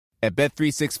At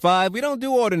Bet365, we don't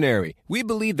do ordinary. We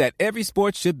believe that every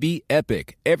sport should be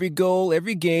epic. Every goal,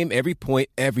 every game, every point,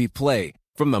 every play.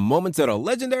 From the moments that are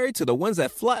legendary to the ones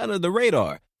that fly under the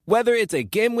radar. Whether it's a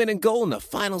game-winning goal in the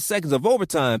final seconds of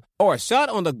overtime or a shot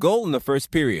on the goal in the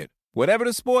first period. Whatever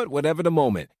the sport, whatever the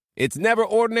moment. It's never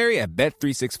ordinary at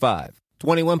Bet365.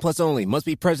 21 plus only. Must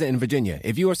be present in Virginia.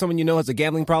 If you or someone you know has a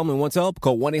gambling problem and wants help,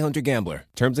 call 1-800-GAMBLER.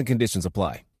 Terms and conditions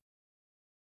apply.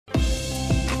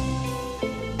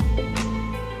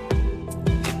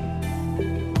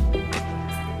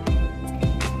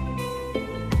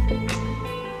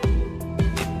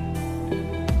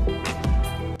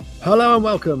 Hello and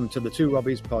welcome to the Two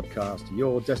Robbies podcast,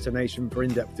 your destination for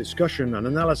in-depth discussion and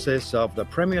analysis of the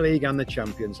Premier League and the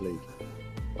Champions League.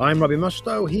 I'm Robbie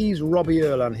Mustoe, he's Robbie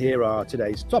Earle, and here are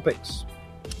today's topics.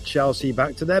 Chelsea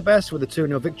back to their best with a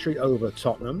 2-0 victory over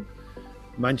Tottenham.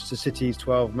 Manchester City's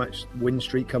 12-match win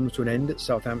streak comes to an end at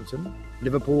Southampton.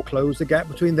 Liverpool closed the gap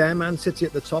between them and City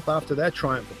at the top after their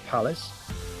triumph at Palace.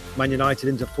 Man United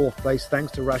into fourth place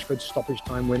thanks to Rashford's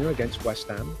stoppage-time winner against West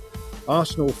Ham.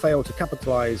 Arsenal failed to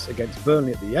capitalise against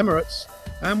Burnley at the Emirates,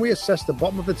 and we assess the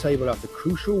bottom of the table after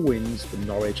crucial wins for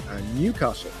Norwich and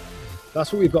Newcastle.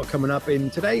 That's what we've got coming up in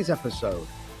today's episode.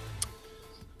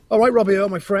 All right, Robbie Earle,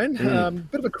 my friend.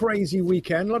 Bit of a crazy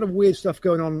weekend. A lot of weird stuff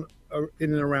going on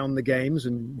in and around the games,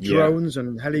 and drones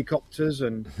and helicopters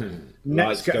and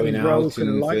nets getting broken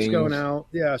and lights going out.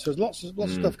 Yeah, so there's lots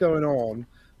of stuff going on.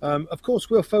 Of course,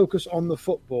 we'll focus on the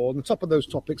football. On the top of those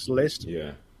topics list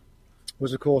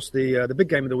was, of course, the big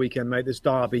game of the weekend, mate, this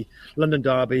derby, London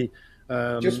derby.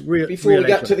 Before we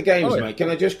get to the games, mate, can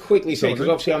I just quickly say, because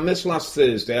obviously I missed last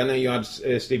Thursday, I know you had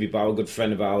Stevie Bow, a good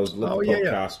friend of ours, loved the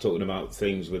podcast, talking about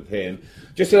things with him.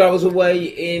 Just that I was away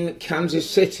in Kansas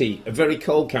City, a very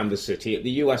cold Kansas City, at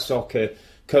the US Soccer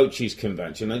Coaches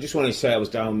Convention. I just want to say I was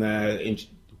down there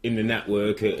in the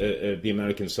network at the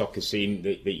American soccer scene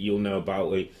that you'll know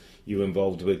about. You were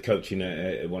involved with coaching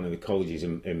at one of the colleges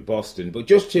in Boston. But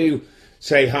just to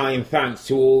say hi and thanks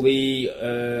to all the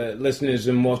listeners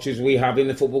and watchers we have in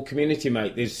the football community,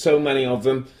 mate. There's so many of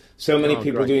them, so many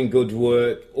people doing good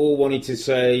work, all wanting to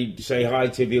say hi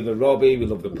to the other Robbie. We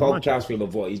love the podcast, we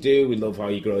love what you do, we love how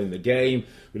you grow in the game,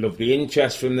 we love the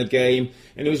interest from the game.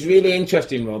 And it was really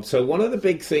interesting, Rob. So one of the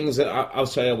big things that I'll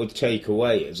say I would take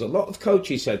away is a lot of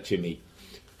coaches said to me,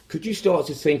 could you start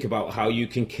to think about how you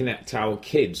can connect our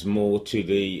kids more to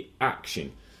the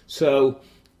action? So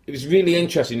it was really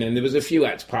interesting, and there was a few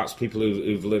expats, people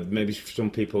who've lived, maybe some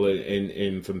people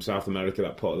in from South America,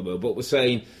 that part of the world, but we're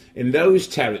saying in those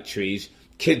territories,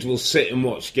 kids will sit and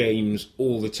watch games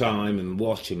all the time and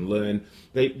watch and learn.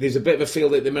 There's a bit of a feel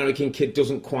that the American kid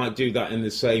doesn't quite do that in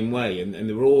the same way, and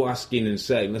they were all asking and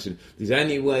saying, listen, there's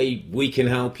any way we can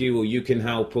help you or you can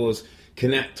help us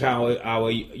connect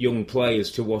our young players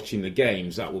to watching the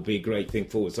games. That will be a great thing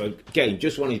forward. So again,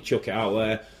 just wanted to chuck it out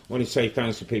there. Want to say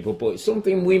thanks to people, but it's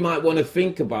something we might want to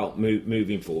think about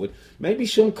moving forward. Maybe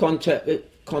some content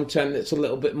that's a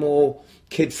little bit more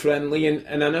kid friendly.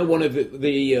 And I know one of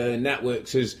the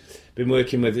networks has been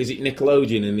working with, is it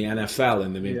Nickelodeon in the NFL,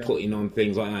 and they've been putting on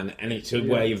things like that, and it's a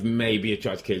way of maybe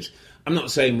attracting kids. I'm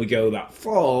not saying we go that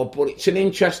far, but it's an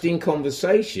interesting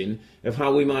conversation of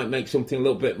how we might make something a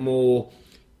little bit more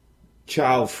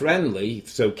child-friendly,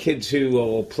 so kids who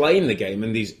are playing the game,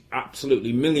 and these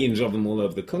absolutely millions of them all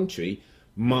over the country,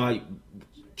 might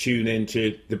tune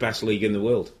into the best league in the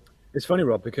world. It's funny,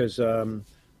 Rob, because I'm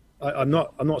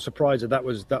not surprised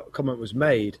that comment was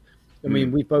made. I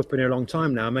mean, we've both been here a long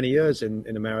time now, many years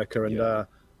in America, and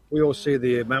we all see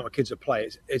the amount of kids that play.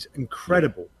 It's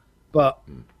incredible, but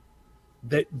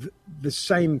the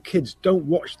same kids don't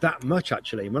watch that much,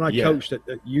 actually. When I coached at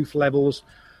youth levels,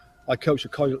 I coach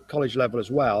at college level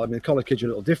as well. I mean, the college kids are a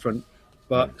little different,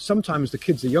 but sometimes the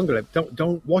kids, the younger,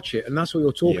 don't watch it, and that's what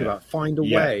we'll talk about. Find a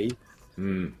way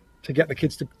to get the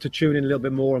kids to tune in a little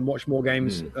bit more and watch more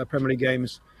games, Premier League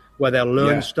games, where they'll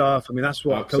learn stuff. I mean, that's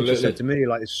what coaches said to me.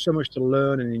 Like, there's so much to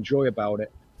learn and enjoy about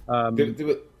it.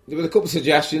 There were a couple of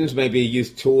suggestions, maybe a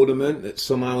youth tournament that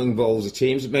somehow involves the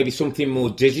teams, maybe something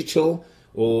more digital.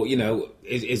 Or,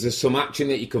 is there some action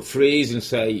that you could freeze and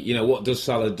say, what does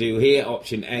Salah do here?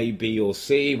 Option A, B, or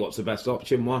C? What's the best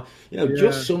option? Why?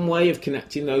 Just some way of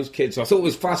connecting those kids. So I thought it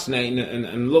was fascinating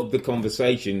and loved the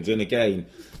conversations. And again,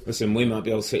 listen, we might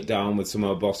be able to sit down with some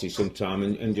of our bosses sometime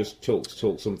and just talk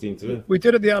something through. We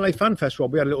did at the LA Fan Fest,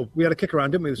 Rob. We had a kick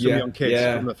around, didn't we, with some young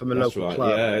kids from a local club.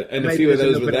 Yeah, and a few of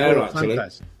those were there, actually.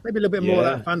 Maybe a little bit more of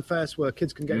that Fan Fest where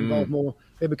kids can get involved more,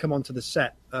 maybe come onto the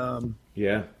set.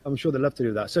 I'm sure they'd love to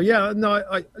do that. So,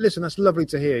 listen, that's lovely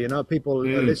to hear. People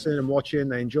listen and watching.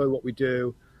 They enjoy what we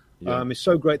do. It's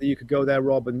so great that you could go there,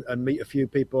 Rob, and meet a few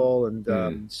people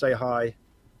and say hi.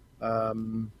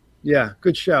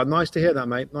 Good shout. Nice to hear that,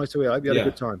 mate. Nice to hear. I hope you had a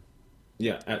good time.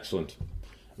 Yeah, excellent.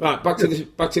 Right, back to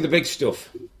the big stuff.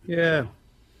 Yeah.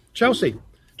 Chelsea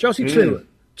 2,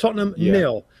 Tottenham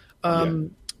 0.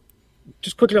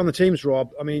 Just quickly on the teams,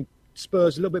 Rob. I mean,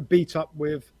 Spurs a little bit beat up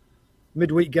with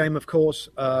midweek game, of course.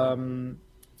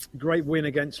 Great win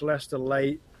against Leicester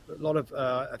late. A lot of,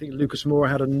 I think Lucas Moura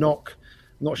had a knock.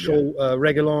 Not sure,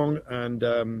 Reguilon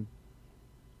and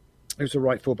who's the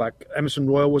right fullback? Emerson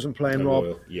Royal wasn't playing,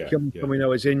 Rob. We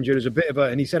know is injured. There's a bit of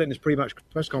and he said it in his pre-match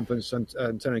press conference,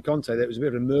 Antonio Conte, that it was a bit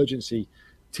of an emergency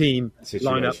team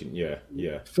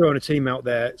lineup. Throwing a team out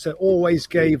there. So it always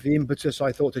gave the impetus,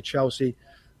 I thought, to Chelsea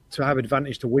to have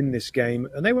advantage to win this game.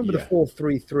 And they went with a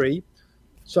 4-3-3,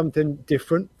 something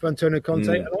different for Antonio Conte.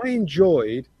 And I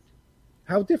enjoyed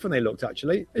how different they looked,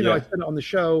 actually. You know, I said it on the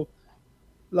show.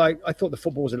 Like, I thought the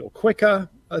football was a little quicker.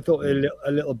 I thought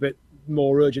a little bit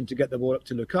more urgent to get the ball up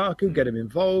to Lukaku, get him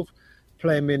involved,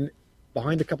 play him in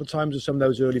behind a couple of times with some of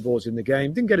those early balls in the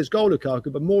game. Didn't get his goal,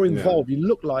 Lukaku, but more involved. He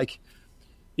looked like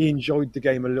he enjoyed the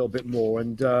game a little bit more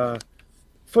and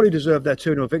fully deserved their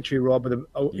 2-0 victory, Rob, with an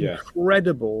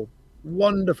incredible,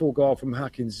 wonderful goal from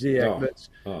Hakim Ziyech. That's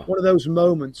one of those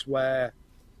moments where,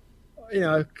 you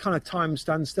know, kind of time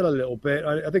stands still a little bit.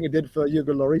 I think it did for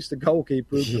Hugo Lloris, the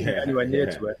goalkeeper, who couldn't get anywhere near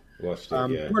to it.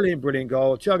 Brilliant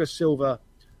goal. Thiago Silva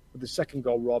with the second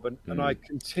goal, Robin. And I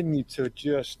continue to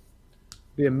just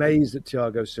be amazed at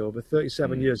Thiago Silva,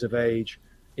 37 years of age,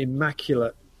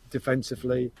 immaculate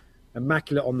defensively,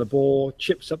 immaculate on the ball,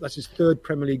 chips up. That's his third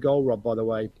Premier League goal, Rob, by the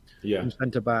way, from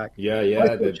centre-back.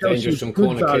 They're dangerous from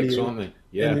corner kicks, aren't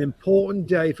they? In an important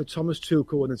day for Thomas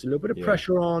Tuchel, and there's a little bit of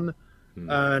pressure on.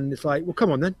 And it's like, well,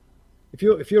 come on then. If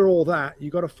you're all that,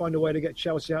 you've got to find a way to get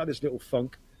Chelsea out of this little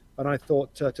funk. And I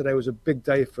thought today was a big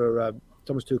day for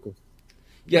Thomas Tuchel.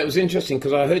 Yeah, it was interesting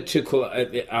because I heard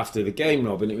Tuchel after the game,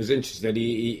 Rob, and it was interesting that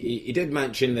he did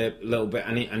mention a little bit,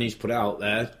 and he's put out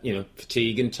there, you know,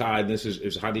 fatigue and tiredness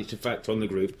has had its effect on the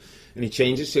group, and he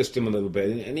changed the system a little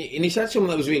bit. And he said something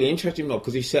that was really interesting, Rob,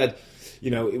 because he said, you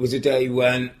know, it was a day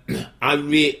when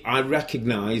I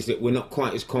recognised that we're not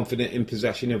quite as confident in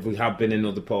possession as we have been in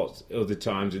other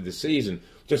times of the season,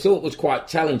 which I thought was quite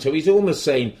telling. So he's almost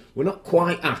saying we're not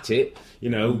quite at it, you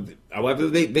know, however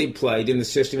they played in the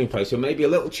system in place. So maybe a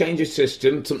little change of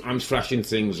system, sometimes freshen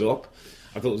things up.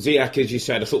 I thought Ziyech, as you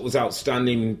said, was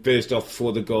outstanding first off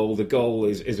before the goal. The goal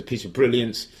is a piece of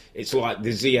brilliance. It's like the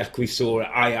Ziyech we saw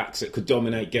at Ajax that could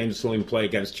dominate games. Saw him play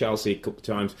against Chelsea a couple of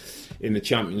times in the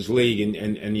Champions League,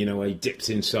 and you know, he dips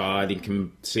inside, he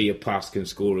can see a pass, can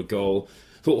score a goal.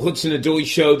 I thought Hudson-Odoi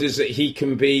showed us that he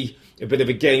can be a bit of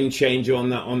a game changer on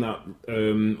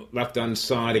that left-hand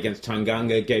side against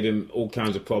Tanganga. Gave him all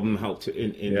kinds of problems, helped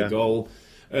in the goal.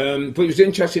 But it was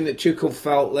interesting that Tuchel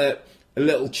felt that a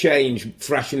little change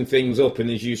freshened things up, and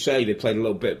as you say, they played a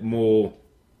little bit more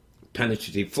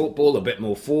penetrative football, a bit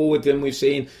more forward than we've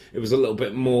seen. It was a little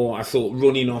bit more, I thought,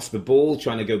 running off the ball,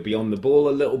 trying to go beyond the ball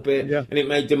a little bit, and it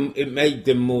made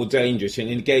them more dangerous, and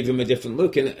it gave them a different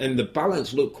look, and the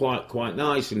balance looked quite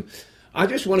nice. And I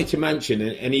just wanted to mention,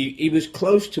 and he was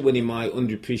close to winning my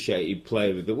underappreciated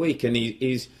player of the week, and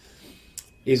he's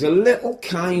a little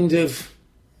kind of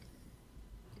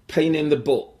pain in the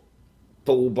butt,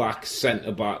 full-back,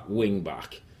 centre-back,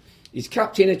 wing-back. He's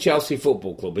captain of Chelsea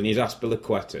Football Club, and he's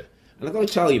Azpilicueta. And I've got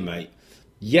to tell you, mate,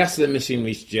 yes, they're missing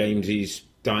Reece James's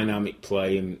dynamic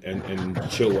play and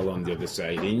Chilwell on the other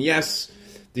side. And yes,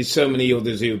 there's so many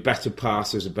others who are better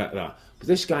passers, better that. But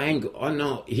this guy ain't got... I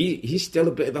know, he's still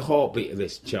a bit of the heartbeat of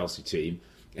this Chelsea team.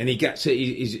 And he gets at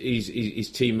his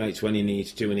teammates when he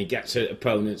needs to, and he gets at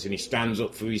opponents, and he stands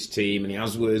up for his team, and he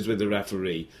has words with the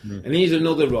referee. And he's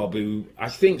another Rob who I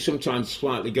think sometimes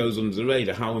slightly goes under the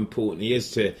radar, how important he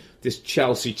is to this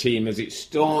Chelsea team as it's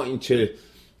starting to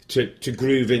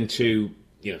groove into,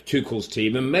 you know, Tuchel's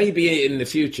team. And maybe in the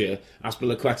future,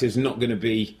 Azpilicueta is not going to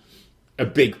be a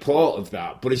big part of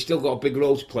that, but he's still got a big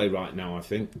role to play right now, I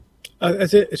think.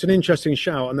 It's an interesting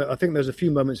shout, and I think there's a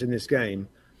few moments in this game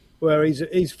where he's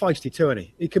feisty too, isn't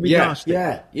he? He could be nasty.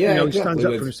 Yeah, you know, exactly. He stands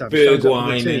up for himself.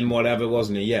 Bergwijn and whatever,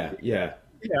 wasn't he? Yeah,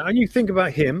 and you think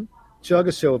about him,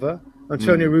 Thiago Silva,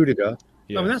 Antonio Rudiger.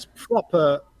 I mean, that's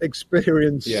proper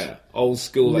experience. Yeah, old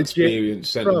school experience,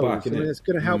 centre-back. I mean, it's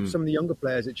going to help some of the younger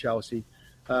players at Chelsea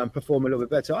perform a little bit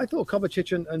better. I thought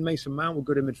Kovacic and Mason Mount were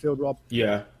good in midfield, Rob.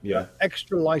 Yeah.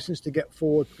 Extra licence to get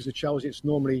forward, because at Chelsea it's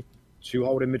normally 2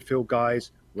 holding midfield guys,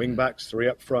 wing-backs, 3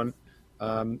 up front.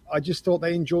 I just thought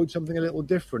they enjoyed something a little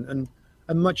different and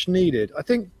much needed. I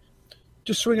think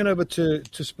Just swinging over to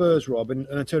Spurs, Rob, and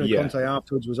Antonio Conte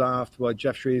afterwards was asked by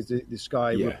Jeff Shreves, the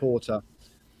Sky reporter,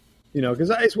 because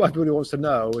that is what everybody wants to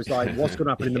know, is like, what's going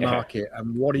to happen in the market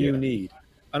and what do you need?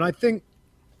 And I think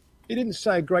he didn't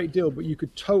say a great deal, but you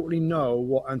could totally know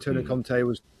what Antonio Conte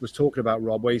was talking about,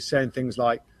 Rob, where he's saying things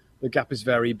like the gap is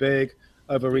very big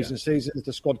over recent seasons.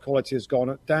 The squad quality has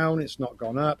gone down. It's not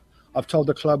gone up. I've told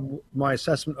the club my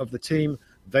assessment of the team.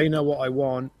 They know what I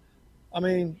want. I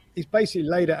mean, he's basically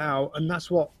laid it out, and that's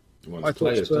what I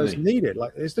thought Spurs needed.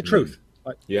 Like, it's the truth.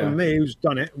 Like, for me, who's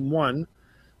done it and won,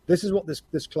 this is what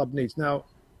this club needs. Now,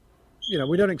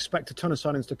 we don't expect a ton of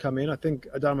signings to come in. I think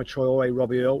Adama Traore,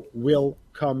 Robbie Earle will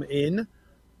come in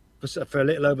for a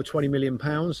little over £20 million,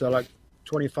 so like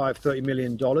 $25, $30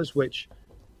 million, which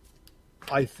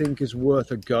I think is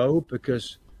worth a go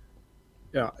because,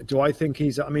 do I think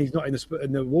he's not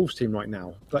in the Wolves team right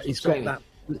now, but he's got that.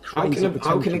 How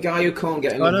can a guy who can't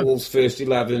get in the Wolves' first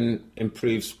 11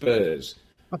 improve Spurs?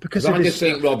 Because I just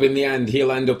think, Rob, in the end,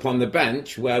 he'll end up on the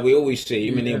bench where we always see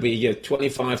him, and he'll be a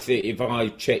 25,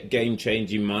 35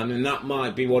 game-changing man, and that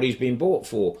might be what he's been bought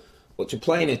for. But to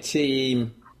play in a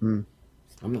team, I'm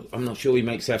not sure he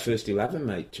makes their first 11,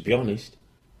 mate, to be honest.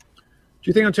 Do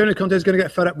you think Antonio Conte is going to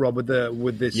get fed up, Rob,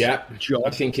 with this job?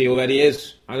 I think he already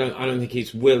is. I don't think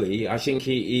he's Willie. I think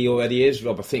he already is,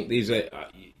 Rob. I think these are...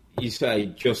 You say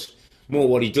just more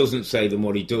what he doesn't say than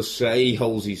what he does say. He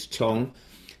holds his tongue.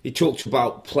 He talks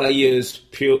about players,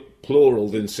 plural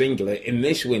than singular, in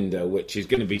this window, which is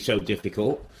going to be so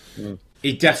difficult.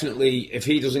 He definitely, if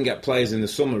he doesn't get players in the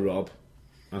summer, Rob,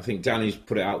 I think Danny's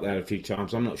put it out there a few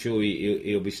times, I'm not sure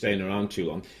he'll be staying around too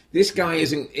long. This guy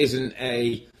isn't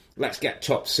a let's get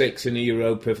top 6 in the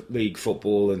Europa League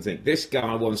football and think. This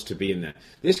guy wants to be in there.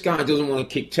 This guy doesn't want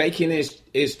to keep taking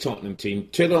his Tottenham team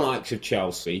to the likes of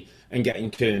Chelsea and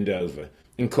getting turned over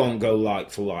and can't go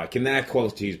like for like. And their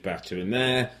quality is better and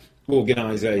their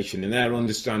organisation and their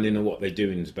understanding of what they're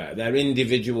doing is better. Their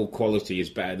individual quality is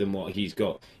better than what he's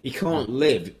got. He can't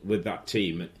live with that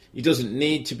team. He doesn't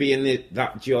need to be in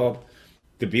that job.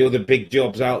 There'll be other big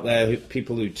jobs out there,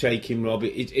 people who take him, Rob.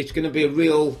 It's going to be a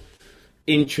real...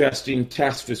 interesting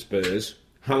test for Spurs,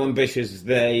 how ambitious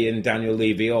they and Daniel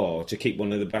Levy are to keep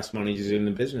one of the best managers in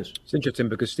the business. It's interesting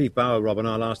because Steve Bauer, Rob, on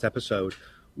our last episode,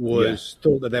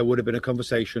 thought that there would have been a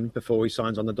conversation before he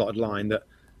signs on the dotted line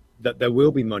that there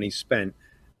will be money spent.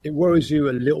 It worries you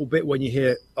a little bit when you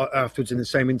hear afterwards in the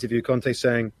same interview Conte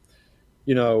saying,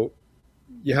 you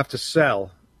have to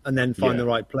sell and then find the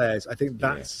right players. I think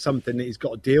that's something that he's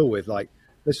got to deal with. Like,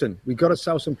 listen, we've got to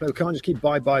sell some players. We can't just keep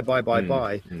buy.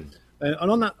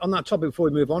 And on that topic, before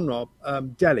we move on, Rob,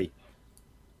 Delhi,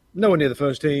 no one near the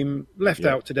first team, left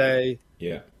out today.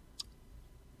 Yeah.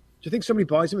 Do you think somebody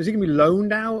buys him? Is he going to be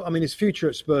loaned out? I mean, his future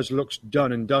at Spurs looks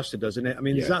done and dusted, doesn't it? I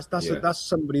mean, that's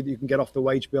somebody that you can get off the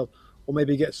wage bill, or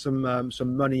maybe get some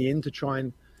money in to try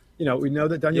and, we know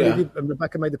that Daniel Levy, and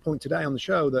Rebecca made the point today on the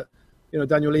show that,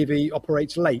 Daniel Levy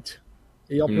operates late.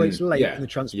 He operates late in the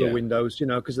transfer windows,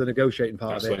 because of the negotiating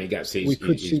part That's of it. When he gets we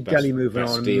could see Delhi moving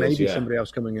on, and maybe somebody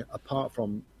else coming in, apart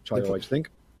from Traore, do you think?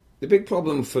 The big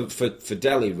problem for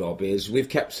Delhi, Rob, is we've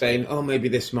kept saying, maybe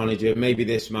this manager, maybe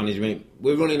this manager.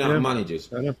 We're running out of managers.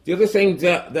 The other thing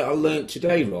that I learnt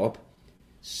today, Rob,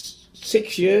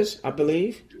 6 years, I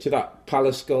believe, to that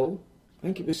Palace goal. I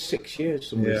think it was 6 years,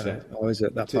 somebody said. Oh, is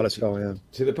it? That Palace goal,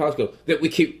 To the Palace goal. That we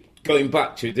keep going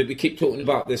back to, that we keep talking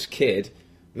about this kid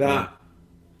that...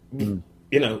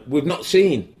 we've not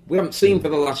seen. We haven't seen for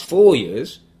the last 4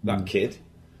 years, that kid.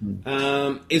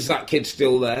 Is that kid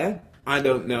still there? I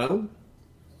don't know.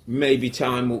 Maybe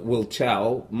time will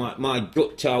tell. My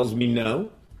gut tells me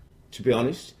no, to be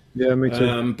honest. Yeah, me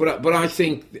too. But I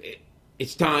think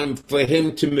it's time for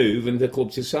him to move and the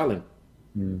club to sell him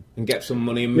and get some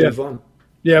money and move on.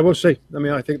 Yeah, we'll see. I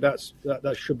mean, I think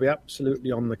that should be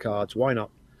absolutely on the cards. Why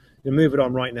not? Move it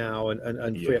on right now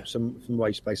and free up some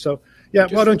wage space. So,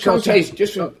 why don't Chelsea...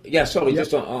 Just on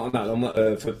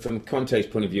that, from Conte's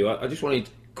point of view, I just wanted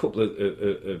a couple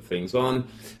of things. On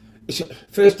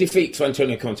first defeat for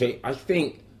Antonio Conte, I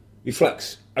think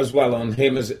reflects as well on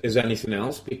him as anything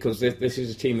else, because this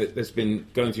is a team that's been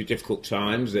going through difficult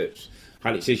times, that's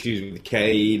had its issues with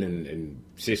Kane and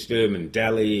system and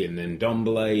Delhi and then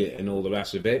Ndombele and all the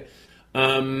rest of it.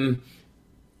 Can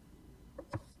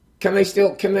they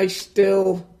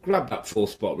still grab that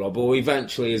fourth spot, Rob? Or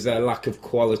eventually is their lack of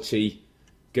quality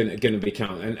going to be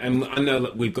counted? And I know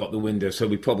that we've got the window, so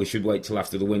we probably should wait till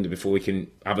after the window before we can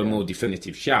have a more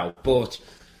definitive shout. But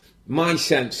my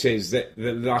sense is that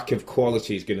the lack of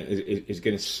quality is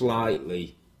going to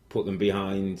slightly put them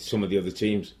behind some of the other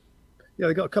teams. Yeah,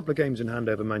 they've got a couple of games in hand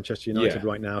over Manchester United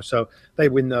right now. So they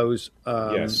win those.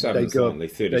 They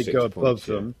go above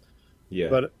them. Yeah.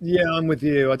 But, I'm with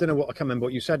you. I don't know I can't remember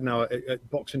what you said now at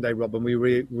Boxing Day, Rob, when we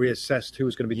reassessed who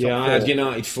was going to be top four. I had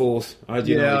United fourth. I had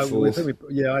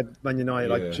Man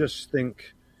United. I just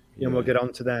think, we'll get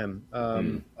on to them.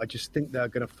 I just think they're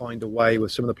going to find a way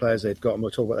with some of the players they've got, and we'll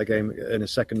talk about their game in a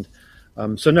second.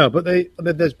 But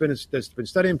there's been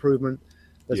steady improvement.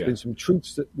 There's been some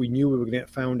truths that we knew we were going to get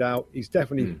found out. He's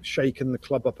definitely shaken the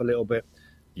club up a little bit.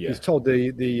 Yeah. He's told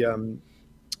the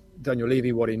Daniel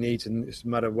Levy what he needs, and it's a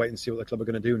matter of wait and see what the club are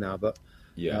going to do now. But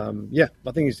I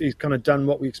think he's kind of done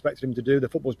what we expected him to do. The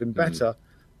football's been better,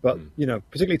 but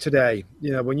particularly today,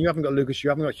 when you haven't got Lucas, you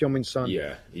haven't got Heung-min Son.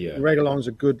 Reguilon's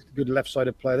a good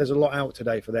left-sided player. There's a lot out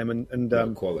today for them, and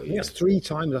quality. I think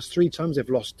that's three times they've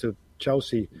lost to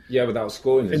Chelsea. Yeah, without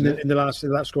scoring, without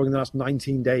scoring in the last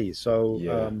 19 days. So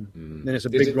then it's a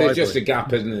big rivalry. There's just a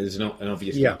gap, isn't there? There's not an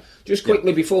obvious gap. Just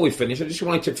quickly before we finish, I just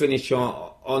wanted to finish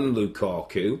on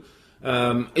Lukaku.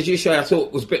 As you say, I thought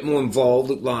it was a bit more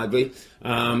involved, looked lively.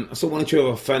 I saw one or two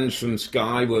of our friends from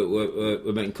Sky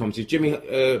were making comments. Jimmy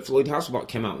Floyd Hasselback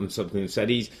came out and something and said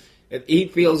he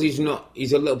feels he's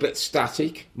a little bit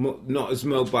static, not as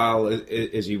mobile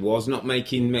as he was, not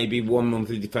making maybe 1 month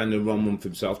a defender, 1 month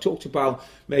himself. Talked about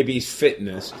maybe his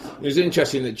fitness. It was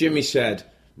interesting that Jimmy said,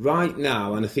 right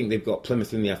now, and I think they've got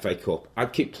Plymouth in the FA Cup,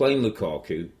 I'd keep playing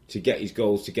Lukaku to get his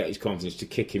goals, to get his confidence, to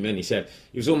kick him in. He said,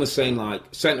 he was almost saying like,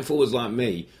 centre forwards like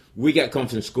me, we get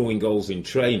confidence scoring goals in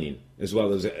training as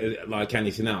well as like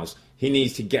anything else. He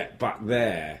needs to get back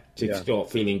there to start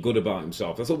feeling good about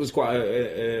himself. I thought it was quite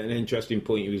an interesting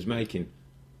point he was making.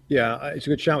 Yeah, it's a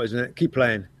good shout, isn't it? Keep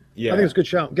playing. Yeah. I think it's a good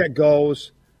shout. Get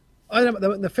goals. I don't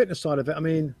know, the fitness side of it, I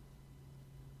mean,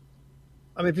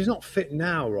 if he's not fit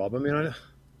now, Rob, he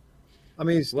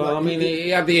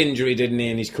had the injury, didn't he?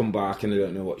 And he's come back, and I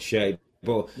don't know what shape.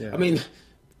 But, Jimmy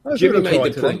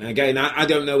made the point. Again, I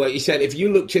don't know what he said. If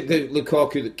you looked at the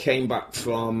Lukaku that came back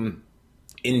from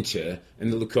Inter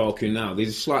and the Lukaku now, there's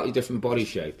a slightly different body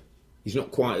shape. He's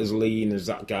not quite as lean as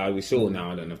that guy we saw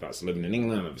now. I don't know if that's living in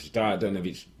England, if it's diet, I don't know if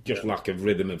it's just lack of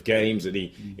rhythm of games that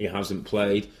he hasn't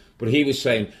played. But he was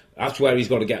saying that's where he's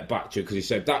got to get back to, because he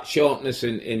said that sharpness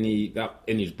in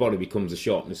his body becomes a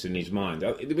sharpness in his mind.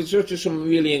 There was just some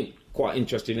really quite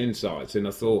interesting insights, and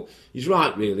I thought he's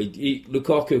right, really.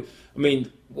 Lukaku,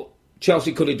 what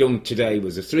Chelsea could have done today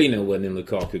was a 3-0 win and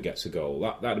Lukaku gets a goal.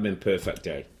 That'd have been a perfect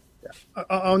day. Yeah.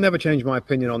 I'll never change my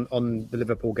opinion on the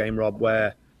Liverpool game, Rob,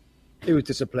 where he was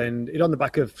disciplined. He'd on the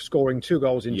back of scoring 2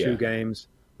 goals in 2 games,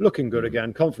 looking good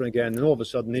again, confident again, and all of a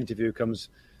sudden the interview comes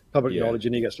public knowledge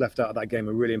and he gets left out of that game,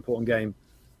 a really important game.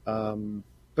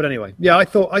 But anyway, I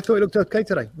thought it looked okay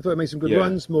today. I thought it made some good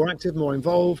runs, more active, more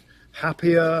involved,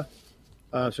 happier,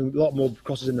 a lot more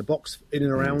crosses in the box in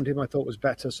and around him I thought was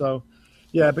better. So,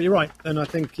 but you're right. And I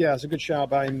think, it's a good shout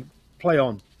about him. Play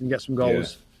on and get some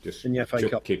goals. Just in the FA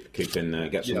Cup. Keep in there,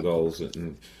 get some goals.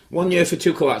 And 1 year for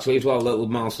Tuchel, actually, as well, a little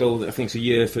milestone. I think it's a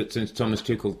year since Thomas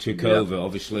Tuchel took over.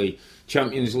 Obviously,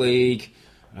 Champions League,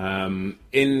 in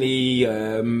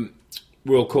the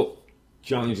World Cup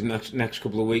challenge in the next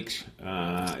couple of weeks.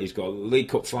 He's got a League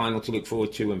Cup final to look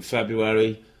forward to in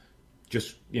February.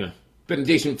 Just, been a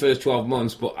decent first 12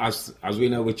 months, but as we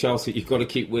know with Chelsea, you've got to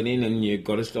keep winning and you've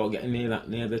got to start getting near the top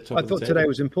of the table. I thought today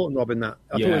was important, Rob, in that.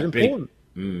 I thought it was important.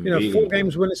 4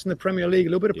 games winless in the Premier League, a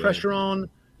little bit of pressure on.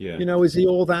 Yeah. Is he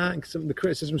all that? Some of the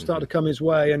criticism started to come his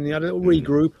way, and he had a little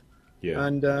regroup. Yeah.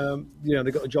 And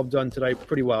they got the job done today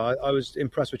pretty well. I was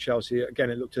impressed with Chelsea. Again,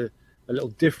 it looked a little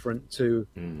different to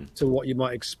what you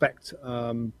might expect,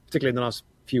 particularly in the last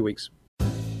few weeks.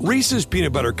 Reese's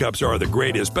peanut butter cups are the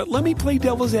greatest, but let me play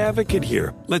devil's advocate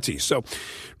here. Let's see. So,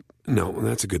 no,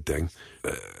 that's a good thing.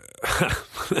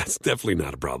 That's definitely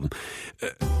not a problem.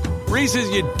 Reese's,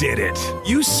 you did it.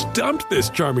 You stumped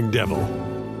this charming devil.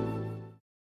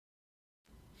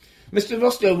 Mr.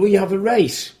 Mustoe, we have a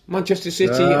race. Manchester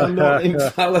City are not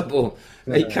infallible.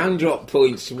 They can drop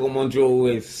points. 1-1 draw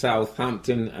with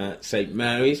Southampton at St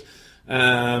Mary's.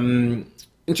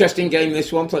 Interesting game,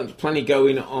 this one. Plenty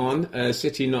going on.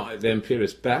 City not at their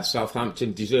imperious best.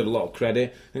 Southampton deserve a lot of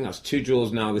credit. I think that's 2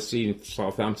 draws now this season.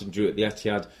 Southampton drew at the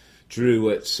Etihad, drew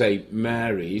at St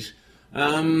Mary's.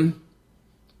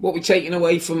 What we're taking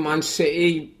away from Man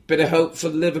City? Bit of hope for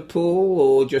Liverpool,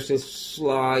 or just a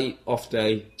slight off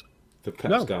day for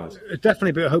Pep's guys? Definitely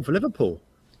a bit of hope for Liverpool.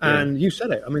 And you said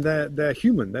it. They're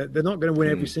human. They're not going to win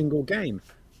every single game.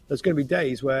 There's going to be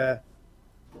days where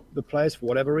the players, for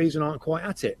whatever reason, aren't quite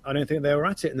at it. I don't think they were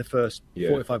at it in the first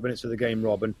 45 minutes of the game,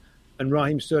 Rob. And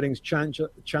Raheem Sterling's chance,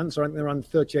 I think they're around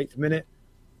the 38th minute,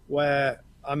 where,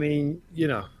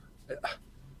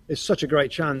 it's such a great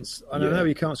chance. And I know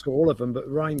he can't score all of them, but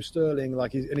Raheem Sterling,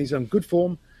 he's on good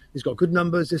form. He's got good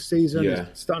numbers this season. Yeah.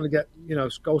 He's starting to get,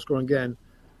 goal scoring again.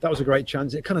 That was a great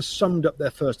chance. It kind of summed up their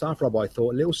first half, Rob, I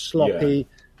thought. A little sloppy,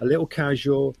 a little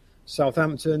casual.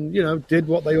 Southampton, did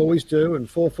what they always do, and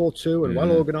 4-4-2, and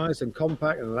well organised and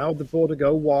compact, and allowed the ball to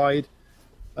go wide,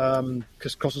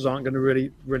 because crosses aren't going to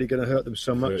really going to hurt them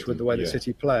so much with the way the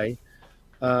City play.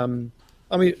 Second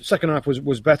half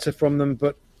was better from them,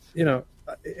 but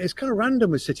it's kind of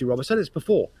random with City, Rob. I said this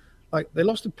before. Like, they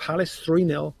lost to Palace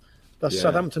 3-0. That's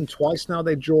Southampton twice now.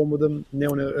 They've drawn with them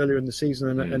 0-0 earlier in the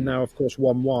season, and now, of course,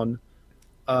 1-1.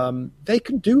 They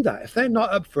can do that. If they're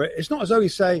not up for it, it's not as though you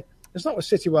say, it's not a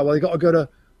City where, they've got to go to,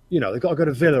 they've got to go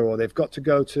to Villa, or they've got to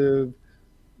go to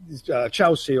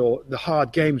Chelsea, or the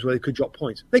hard games where they could drop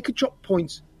points. They could drop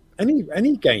points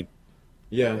any game.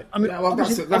 Yeah.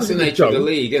 That's the nature of the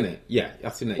league, isn't it? Yeah,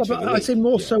 that's the nature of the league. I'd say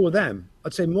more so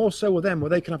with them. Where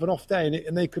they can have an off day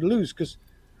and they could lose, because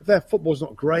if their football's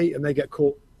not great and they get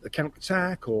caught a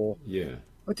counter-attack, or... Yeah.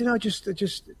 I don't know,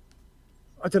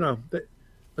 I don't know. But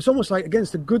it's almost like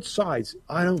against the good sides,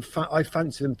 I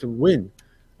fancy them to win.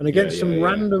 And against some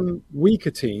random weaker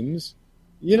teams,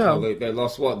 they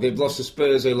lost what? They've lost to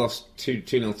Spurs, they lost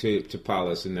 2-0 to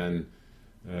Palace, and then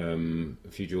a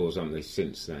few draws, haven't they,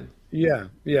 since then? Yeah.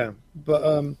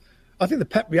 But I think the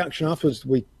Pep reaction afterwards,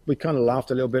 we kind of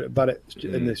laughed a little bit about it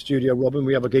in the studio, Robin.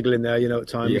 We have a giggle in there, at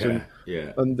times.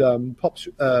 And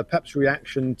Pep's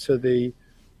reaction to the,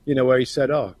 where he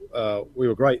said, we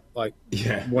were great,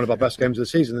 one of our best games of the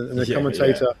season. And the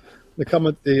commentator, the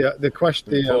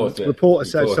reporter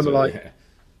said something like,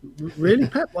 really,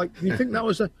 Pep? Do you think that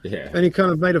was a... And he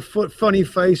kind of made a funny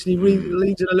face, and he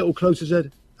leans in a little closer,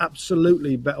 said,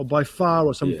 absolutely, better by far,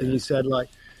 or something. He said,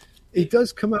 he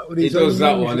does come out with these... He does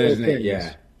that one, isn't it?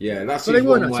 Yeah, that's his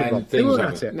one when things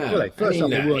happen. No,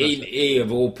 he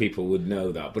of all people would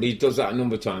know that, but he does that a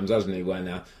number of times, hasn't he? When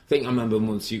I think I remember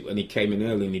once when he came in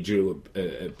early and he drew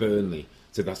at Burnley,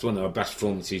 so that's one of our best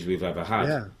performances we've ever had.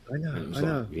 Yeah, I know. And I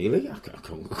know. Really? I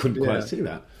couldn't quite see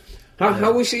that.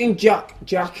 How are we seeing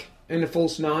Jack in the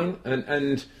false nine?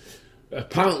 And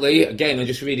apparently, again, I'm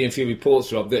just reading a few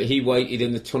reports, Rob, that he waited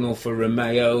in the tunnel for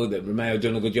Romeo, that Romeo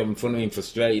done a good job in front of him,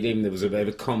 frustrated him. There was a bit of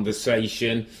a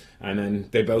conversation, and then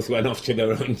they both went off to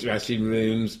their own dressing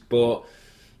rooms. But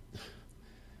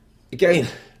again,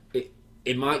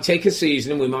 it might take a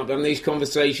season, and we might have these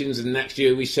conversations, and next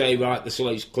year we say, right, the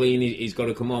slate's clean, he's got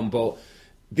to come on. But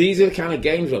these are the kind of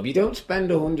games, Rob. You don't spend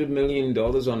 $100 million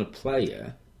on a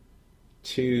player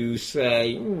to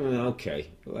say,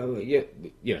 okay, well,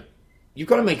 you've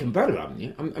got to make them better, haven't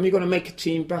you? And you've got to make a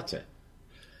team better.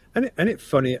 And it's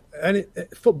funny,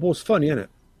 football's funny, isn't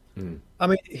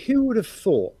it? Who would have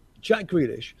thought Jack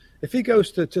Grealish, if he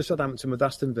goes to Southampton with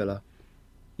Aston Villa,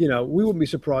 we wouldn't be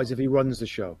surprised if he runs the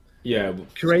show. Yeah,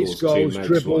 creates goals,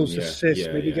 dribbles, assists,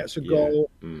 maybe gets a goal.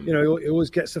 He always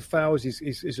gets the fouls.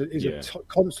 He's a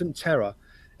constant terror,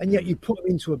 and yet you put him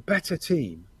into a better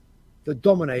team that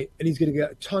dominate, and he's going to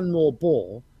get a ton more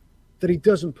ball, that he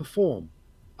doesn't perform.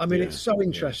 It's so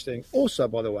interesting. Yeah. Also,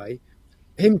 by the way,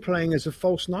 him playing as a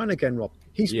false nine again, Rob.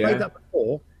 He's played that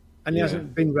before, and he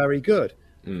hasn't been very good.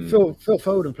 Phil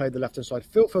Foden played the left-hand side.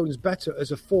 Phil Foden's better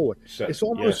as a forward. It's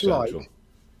almost like,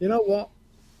 you know what?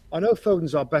 I know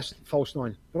Foden's our best false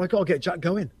nine, but I've got to get Jack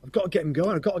going. I've got to get him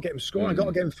going. I've got to get him scoring. I've got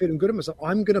to get him feeling good in myself.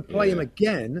 I'm going to play him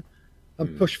again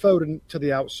and push Foden to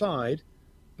the outside,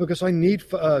 because I need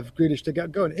Grealish to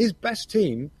get going. His best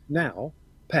team now,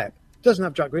 Pep, doesn't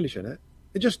have Jack Grealish in it.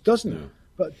 It just doesn't. No.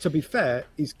 But to be fair,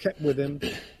 he's kept with him.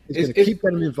 He's going to keep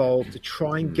getting him involved to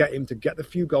try and get him to get the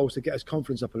few goals to get his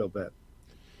confidence up a little bit.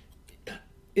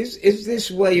 Is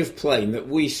this way of playing that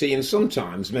we see, and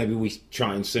sometimes maybe we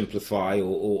try and simplify,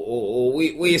 or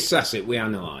we assess it, we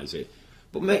analyse it,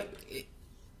 but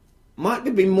might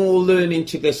there be more learning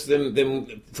to this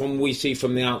than from we see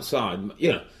from the outside?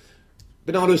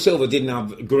 Bernardo Silva didn't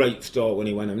have a great start when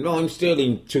he went in. Raheem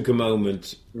Sterling took a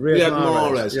moment. Riyad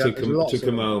Mahrez took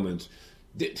a moment.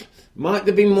 Might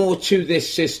there be more to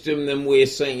this system than we're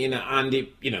saying?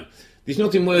 There's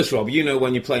nothing worse, Rob.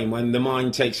 When you're playing, when the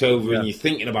mind takes over and you're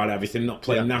thinking about everything, not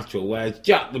playing natural. Whereas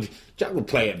Jack would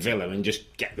play at Villa and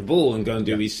just get the ball and go and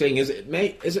do his thing.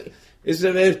 Is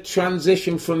there a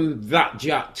transition from that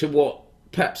Jack to what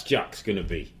Pep's Jack's going to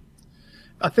be?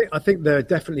 I think there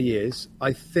definitely is.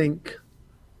 I think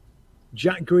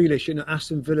Jack Grealish in an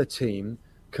Aston Villa team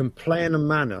can play in a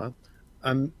manner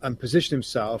and position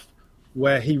himself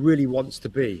where he really wants to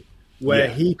be, where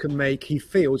he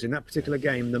feels in that particular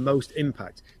game the most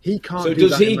impact. He can't. So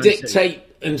does he dictate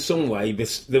in some way the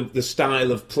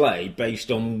style of play based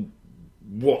on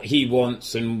what he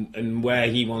wants and where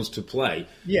he wants to play.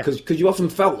 Yeah. Because you often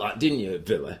felt that, didn't you, at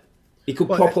Villa? He could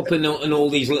pop up in all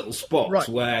these little spots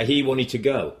where he wanted to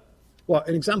go. Well,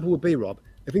 an example would be, Rob,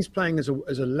 if he's playing as a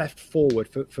left forward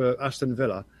for Aston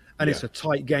Villa and it's a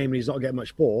tight game and he's not getting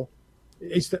much ball,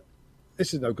 this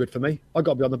is no good for me. I've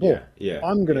got to be on the ball.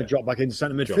 I'm going to drop back into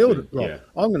centre midfield, Rob.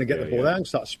 I'm going to get the ball there and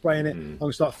start spraying it. I'm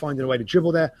going to start finding a way to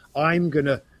dribble there. I'm going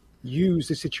to use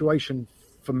the situation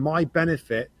for my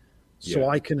benefit so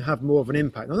I can have more of an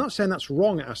impact. I'm not saying that's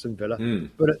wrong at Aston Villa,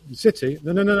 but at City,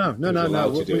 no.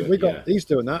 We got he's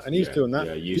doing that and he's doing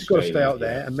that. He's got to stay out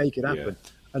there and make it happen.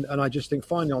 And I just think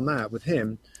finally on that with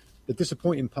him, the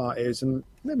disappointing part is, and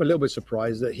I'm a little bit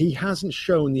surprised that he hasn't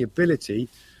shown the ability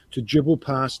to dribble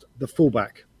past the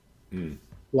fullback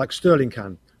like Sterling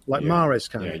can, like Mahrez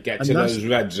can. Yeah, get to those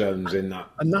red zones in that.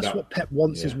 And that's what Pep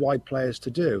wants his wide players to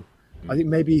do. I think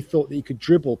maybe he thought that he could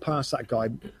dribble past that guy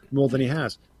more than he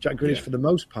has. Jack Grealish, for the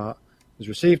most part, has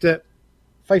received it,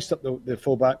 faced up the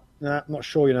fullback. I'm not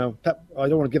sure, Pep, I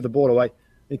don't want to give the ball away.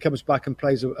 He comes back and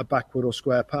plays a backward or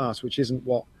square pass, which isn't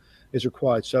what is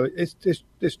required. So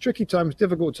it's tricky times,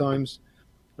 difficult times.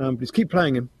 But just keep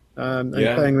playing him and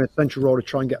playing an essential role to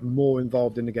try and get more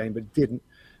involved in the game, but it didn't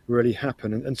really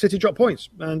happen. And City dropped points.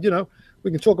 And, we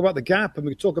can talk about the gap and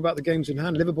we can talk about the games in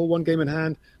hand. Liverpool, 1 game in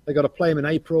hand. They got to play him in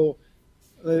April.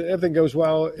 Everything goes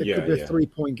well. It could be a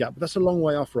 3-point gap. But that's a long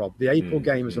way off, Rob. The April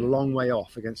game is a long way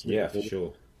off against Liverpool. Yeah, for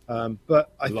sure.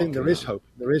 But I think there is hope.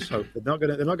 There is hope. They're not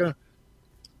going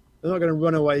to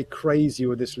run away crazy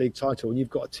with this league title. And you've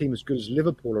got a team as good as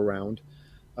Liverpool around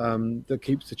that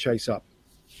keeps the chase up.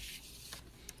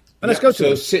 And let's go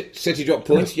to City drop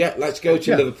points. Let's go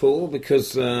to Liverpool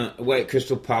because away at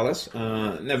Crystal Palace,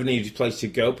 never needed a place to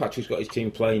go. Patrick's got his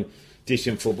team playing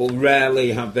decent football.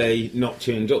 Rarely have they not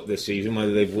turned up this season,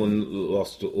 whether they've won,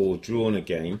 lost or drawn a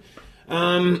game.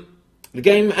 The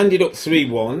game ended up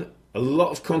 3-1. A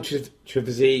lot of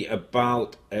controversy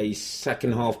about a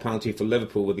second half penalty for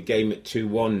Liverpool with the game at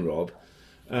 2-1, Rob.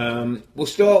 We'll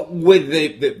start with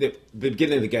the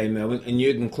beginning of the game though, and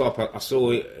Jurgen Klopp, I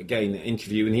saw again an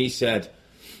interview and he said,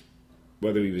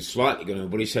 whether he was slightly going to,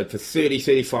 but he said for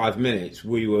 30-35 minutes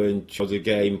we were in charge of the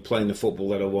game, playing the football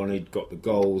that I wanted, got the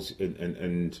goals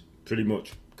and pretty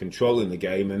much controlling the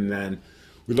game, and then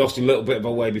we lost a little bit of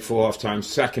our way before half-time.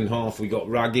 Second half we got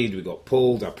ragged, we got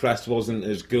pulled, our press wasn't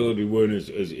as good, we weren't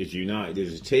as united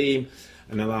as a team,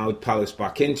 and allowed Palace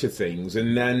back into things.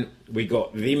 And then we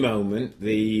got the moment,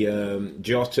 the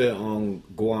Jota on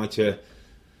Guaita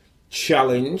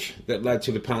challenge that led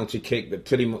to the penalty kick that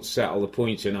pretty much settled the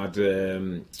points and had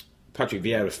Patrick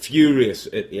Vieira furious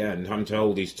at the end, having to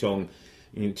hold his tongue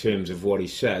in terms of what he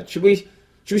said. Should we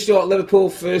start Liverpool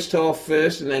first half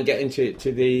first and then get into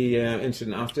the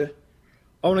incident after?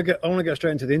 I want to get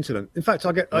straight into the incident. In fact,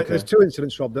 there's 2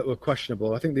 incidents, Rob, that were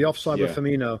questionable. I think the offside with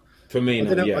Firmino.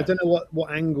 I don't know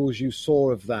what angles you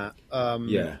saw of that.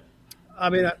 I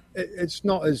mean, it's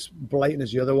not as blatant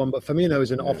as the other one, but Firmino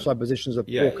is in offside position as the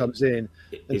ball comes in.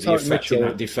 Is he affecting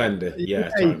that defender?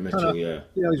 Tyron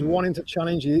Mitchell, he's wanting to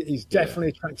challenge. He's definitely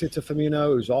attracted to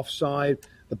Firmino, who's offside.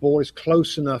 The ball is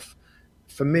close enough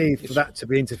for me for that to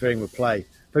be interfering with play.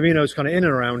 Firmino's kind of in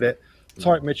and around it.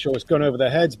 Tyron Mitchell has gone over their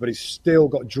heads, but he's still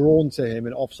got drawn to him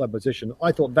in offside position.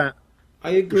 I thought that.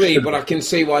 I agree, but I can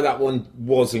see why that one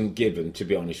wasn't given, to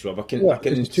be honest, Rob. I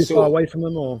can he's too far away from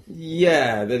them, or?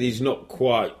 Yeah, that he's not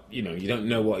quite, you don't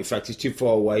know what effect. He's too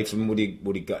far away from would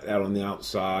he get there on the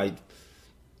outside.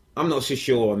 I'm not so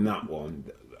sure on that one.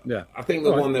 Yeah. I think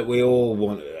the one that we all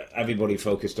want, everybody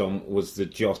focused on, was the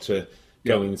Jota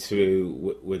going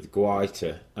through with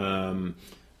Guaita.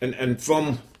 And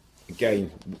from, again,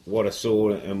 what I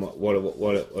saw and what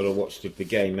I watched of the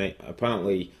game, mate,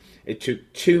 apparently it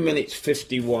took 2 minutes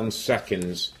 51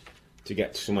 seconds to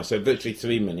get to somewhere, so virtually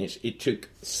 3 minutes. It took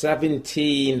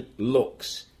 17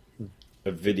 looks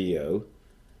of video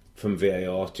from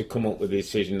VAR to come up with the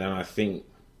decision, and I think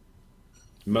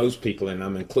most people in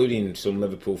them, including some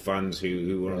Liverpool fans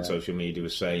who were on social media, were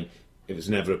saying it was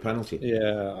never a penalty.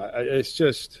 Yeah, it's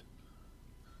just,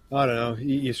 I don't know,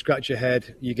 you scratch your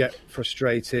head, you get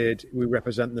frustrated. We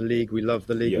represent the league, we love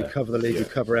the league, we cover the league, we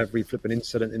cover every flipping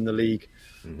incident in the league.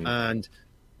 And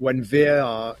when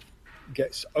VAR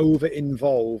gets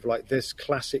over-involved, like this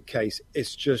classic case,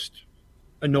 it's just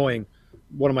annoying.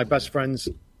 One of my best friends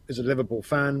is a Liverpool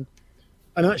fan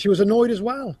and actually was annoyed as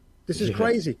well. This is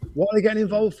crazy. What are they getting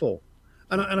involved for?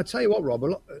 And I tell you what, Rob,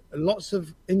 lots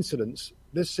of incidents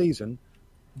this season,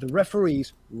 the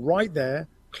referees right there,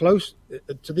 close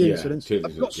to the incidents,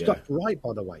 have got stuff right,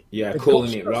 by the way. Yeah,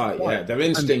 calling it right. Yeah, their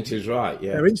instinct is right.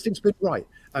 Yeah, their instinct's been right.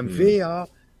 And VAR,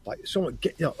 like someone,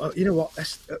 you know what?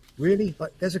 Really?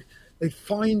 Like, they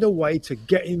find a way to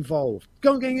get involved.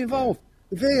 Go and get involved.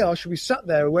 The VAR should be sat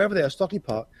there, or wherever they are, Stockley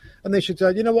Park, and they should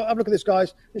say, you know what, have a look at this,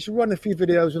 guys. They should run a few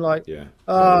videos and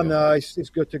no, it's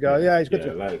good to go. Yeah, it's good to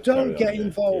go. Don't get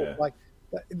involved. Yeah. Like,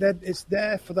 it's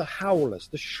there for the howlers,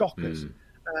 the shockers.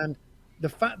 And the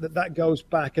fact that goes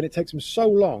back and it takes them so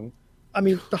long, I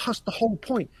mean, that's the whole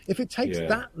point. If it takes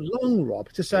that long,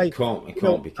 Rob, to say... It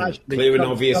can't be clear and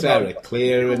obvious error.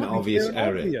 Clear and obvious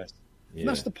error. Yeah.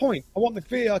 That's the point. I want the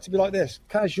VAR to be like this.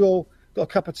 Casual, got a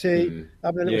cup of tea,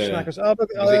 having a little snack. Is it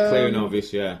clear and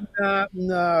obvious,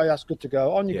 no, that's good to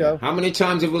go. On you go. How many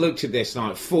times have we looked at this?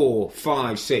 Like 4,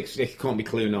 5, 6. It can't be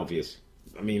clear and obvious.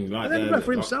 I mean, right. And then the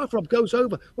referee himself, Rob, goes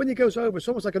over. When he goes over, it's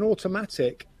almost like an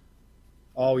automatic.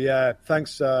 Oh yeah,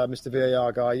 thanks, Mr.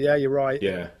 VAR guy. Yeah, you're right.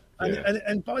 Yeah.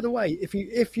 And by the way, if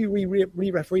you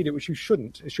re-refereed it, which you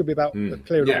shouldn't, it should be about the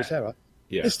clear and obvious error.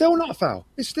 Yeah. It's still not a foul.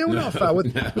 It's still not a foul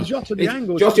with Jota the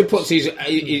angle. Jota puts his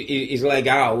leg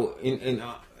out in an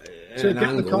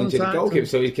angle into the goalkeeper,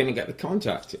 so he can get the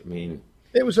contact. I mean,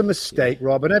 it was a mistake,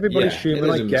 Rob, and everybody's human.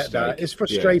 I get that. It's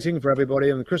frustrating for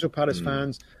everybody, and the Crystal Palace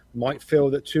fans might feel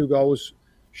that 2 goals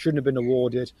shouldn't have been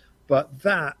awarded, but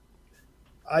that.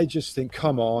 I just think,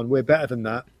 come on, we're better than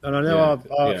that. And I know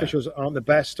our officials aren't the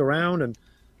best around, and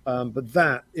but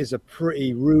that is a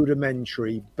pretty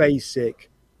rudimentary, basic,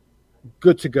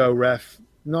 good to go ref.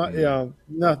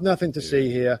 Nothing to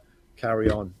see here. Carry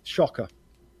on. Shocker.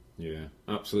 Yeah,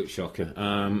 absolute shocker.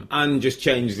 And just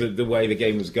changed the way the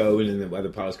game was going, and whether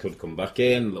Palace could come back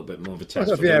in, a little bit more of a test.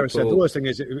 That's what Vieira said. The worst thing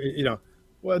is,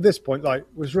 well, at this point,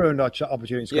 was ruined our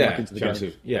opportunity to come back into the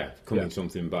game.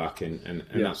 Something back, and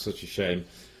that's such a shame.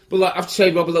 But I have to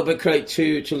say, Rob, a little bit of credit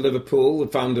to Liverpool.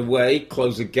 They found a way,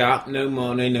 closed the gap. No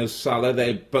Mane, no Salah.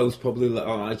 They both probably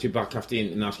are actually back after the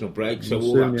international break. So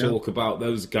all that talk about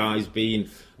those guys being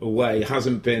away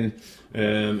hasn't been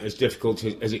as difficult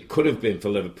as it could have been for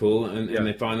Liverpool. And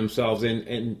they find themselves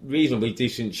in reasonably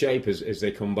decent shape as they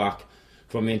come back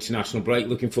from the international break.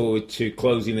 Looking forward to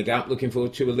closing the gap. Looking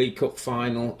forward to a League Cup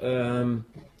final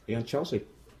against Chelsea.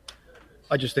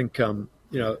 I just think, I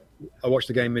watched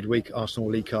the game midweek, Arsenal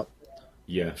League Cup.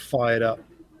 Yeah. Fired up.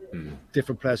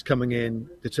 Different players coming in,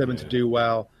 determined to do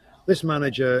well. This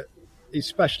manager, he's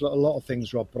special at a lot of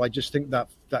things, Rob, but I just think that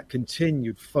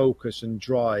continued focus and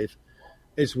drive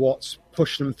is what's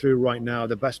pushing them through right now.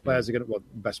 The best players are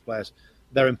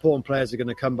they're important players are going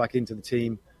to come back into the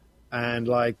team. And,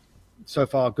 so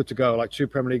far, good to go. 2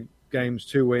 Premier League games,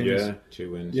 2 wins. Yeah,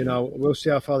 2 wins. We'll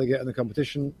see how far they get in the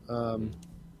competition.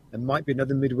 There might be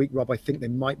another midweek, Rob. I think they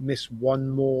might miss one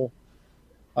more.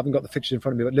 I haven't got the fixture in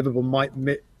front of me, but Liverpool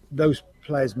those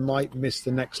players might miss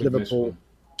the next Liverpool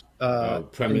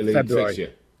Premier League February.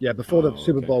 Fixture. Yeah, before the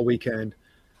Super Bowl weekend,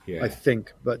 I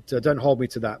think. But don't hold me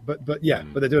to that. But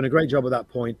they're doing a great job at that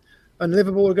point. And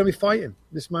Liverpool are going to be fighting.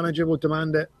 This manager will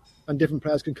demand it, and different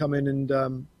players can come in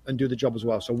and do the job as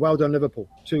well. So well done, Liverpool.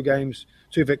 2 games,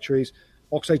 2 victories.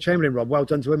 Oxlade-Chamberlain, Rob, well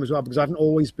done to him as well, because I haven't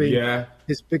always been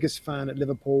his biggest fan at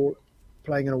Liverpool,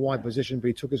 playing in a wide position, but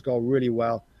he took his goal really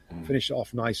well, finished it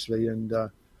off nicely. And,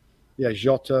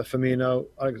 Jota, Firmino,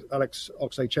 Alex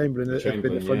Oxlade-Chamberlain have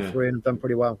been the front 3 and have done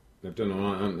pretty well. They've done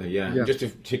all right, haven't they? Yeah. Just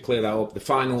to clear that up, the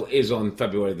final is on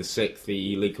February the 6th,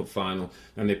 the League Cup final,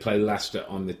 and they play Leicester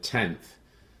on the 10th.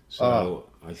 So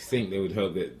I think they would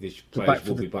hope that these players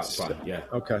will be back by. Yeah.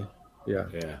 Okay. Yeah.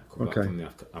 Come back from the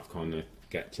AFCON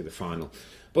get to the final.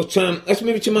 But let's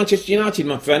move to Manchester United,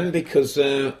 my friend, because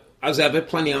as ever,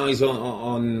 plenty of eyes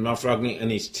on Ralph Rangnick and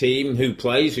his team. Who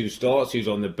plays, who starts, who's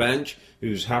on the bench,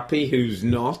 who's happy, who's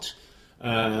not.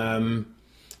 I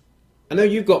know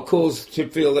you've got cause to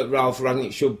feel that Ralph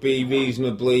Rangnick should be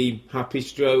reasonably happy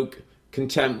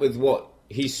content with what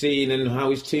he's seen and how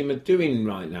his team are doing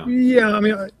right now. Yeah, I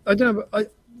mean, I don't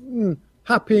know.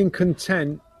 Happy and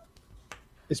content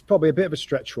is probably a bit of a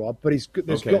stretch, Rob, but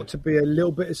there's got to be a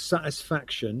little bit of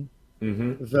satisfaction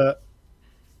that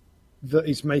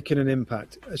he's making an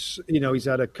impact. He's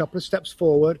had a couple of steps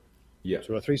forward, 2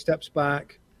 or 3 steps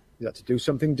back. He's had to do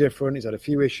something different. He's had a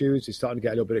few issues. He's starting to get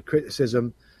a little bit of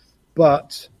criticism.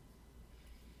 But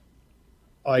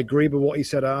I agree with what he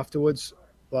said afterwards.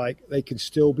 They can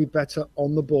still be better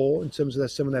on the ball in terms of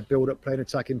some of their build-up play and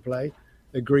attacking play.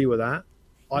 Agree with that.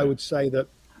 I would say that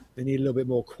they need a little bit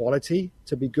more quality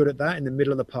to be good at that in the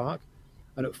middle of the park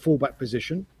and at fullback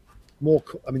position. The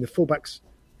fullbacks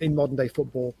in modern-day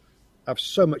football have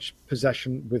so much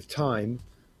possession with time.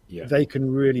 Yeah. They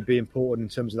can really be important in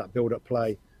terms of that build-up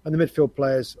play. And the midfield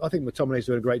players, I think McTominay's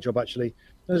doing a great job, actually.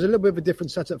 And there's a little bit of a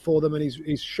different setup for them, and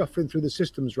he's shuffling through the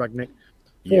systems, Rangnick.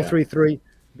 4-3-3.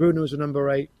 Bruno is a number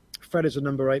 8. Fred is a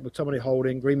number 8. McTominay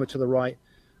holding. Greenwood to the right.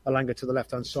 Elanga to the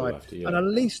left-hand side. And at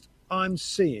least I'm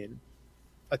seeing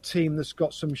a team that's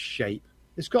got some shape.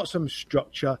 It's got some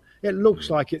structure. It looks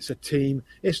like it's a team.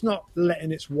 It's not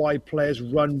letting its wide players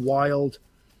run wild.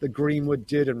 The Greenwood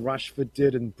did and Rashford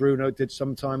did and Bruno did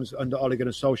sometimes under Ole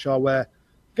Gunnar Solskjaer, where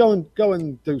go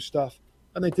and do stuff.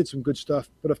 And they did some good stuff.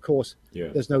 But, of course,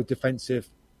 there's no defensive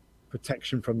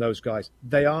protection from those guys.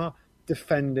 They are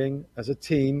defending as a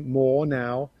team more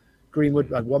now. Greenwood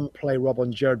had one play, Rob,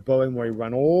 on Gerrard Bowen, where he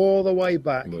ran all the way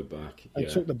back and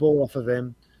took the ball off of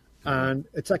him. And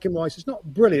attacking-wise, it's not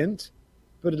brilliant,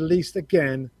 but at least,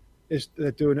 again,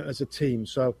 they're doing it as a team.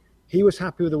 So he was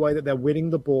happy with the way that they're winning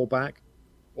the ball back,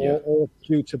 all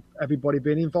due to everybody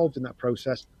being involved in that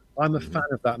process. I'm a fan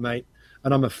of that, mate.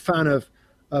 And I'm a fan of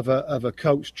a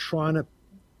coach trying to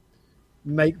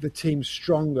make the team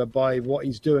stronger by what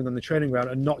he's doing on the training ground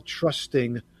and not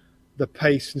trusting the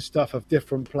pace and stuff of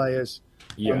different players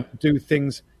do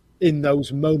things in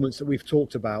those moments that we've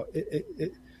talked about.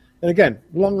 And again,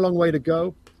 long way to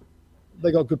go.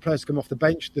 They got good players to come off the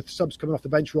bench. The subs coming off the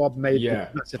bench, Rob, made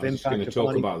a massive impact. I was going to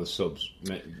talk about the subs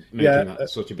making that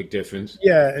such a big difference.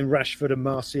 Yeah, and Rashford and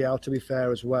Martial, to be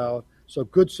fair, as well. So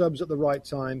good subs at the right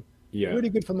time. Yeah. Really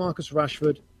good for Marcus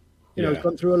Rashford. He's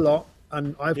gone through a lot.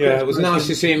 And it was nice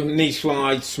to see him knee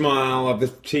slide, smile, have the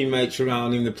teammates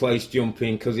around him, the place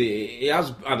jumping, because he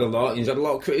has had a lot. He's had a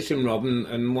lot of criticism, Rob,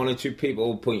 and one or two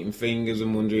people pointing fingers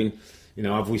and wondering,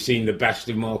 have we seen the best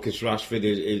of Marcus Rashford?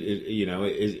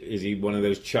 Is he one of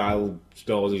those child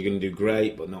stars who's going to do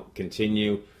great but not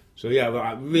continue? So,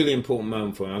 a really important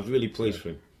moment for him. I was really pleased for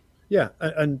him. Yeah,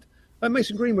 and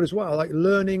Mason Greenwood as well, like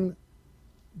learning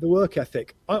the work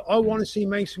ethic. I want to see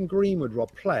Mason Greenwood,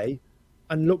 Rob, play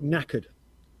and look knackered.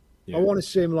 I want to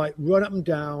see him run up and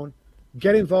down,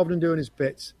 get involved in doing his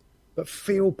bits, but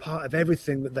feel part of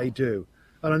everything that they do.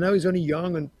 And I know he's only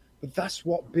young, but that's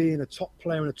what being a top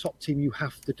player in a top team, you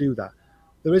have to do that.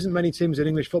 There isn't many teams in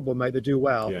English football, mate, that do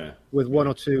well with one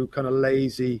or two kind of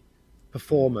lazy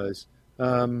performers.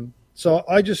 So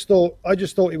I just thought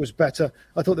it was better.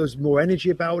 I thought there was more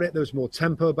energy about it. There was more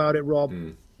tempo about it, Rob.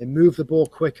 They moved the ball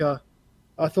quicker.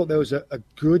 I thought there was a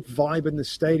good vibe in the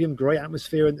stadium, great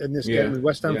atmosphere in this game. And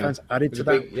West Ham fans added to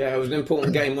that. It was an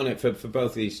important game, wasn't it, for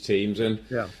both these teams? And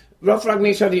Ralph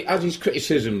Rangnick's had his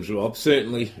criticisms, Rob.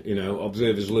 Certainly,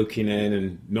 observers looking in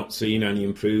and not seeing any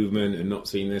improvement and not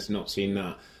seeing this, not seeing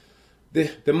that.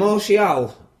 The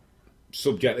Martial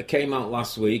subject that came out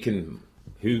last week, and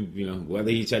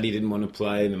whether he said he didn't want to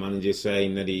play, and the manager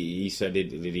saying that he said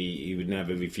that he would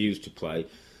never refuse to play.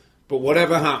 But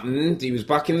whatever happened, he was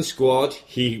back in the squad.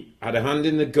 He had a hand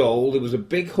in the goal. There was a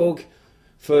big hug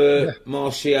for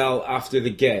Martial after the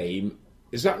game.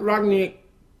 Is that Rangnick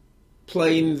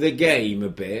playing the game a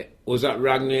bit? Or is that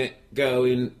Rangnick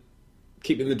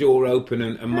keeping the door open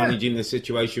and managing the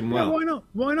situation well? Yeah,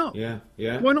 why not?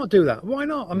 Yeah. Why not do that? Why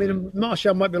not? I mean,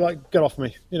 Martial might be like, get off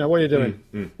me. What are you doing?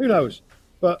 Who knows?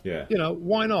 But,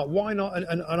 why not? Why not?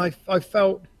 And I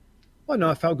felt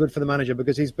good for the manager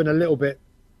because he's been a little bit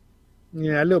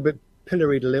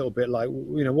pilloried a little bit,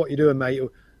 what are you doing, mate? Are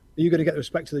you going to get the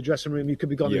respect to the dressing room? You could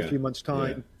be gone in a few months'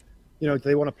 time. Do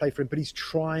they want to play for him? But he's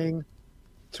trying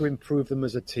to improve them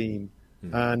as a team.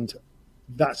 And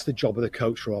that's the job of the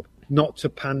coach, Rob. Not to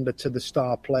pander to the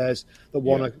star players that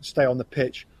want to stay on the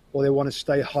pitch or they want to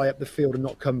stay high up the field and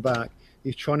not come back.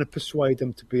 He's trying to persuade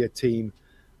them to be a team.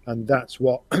 And that's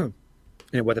what,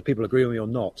 whether people agree with me or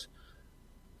not,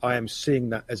 I am seeing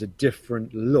that as a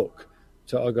different look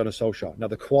to Ole Gunnar Solskjaer. Now,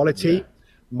 the quality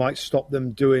might stop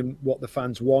them doing what the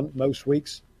fans want most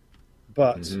weeks,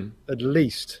 but at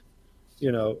least,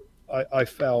 I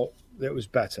felt it was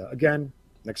better. Again,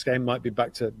 next game might be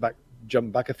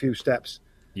jump back a few steps.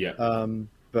 Yeah.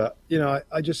 But,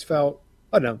 I just felt,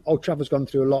 I don't know, Old Trafford's gone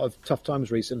through a lot of tough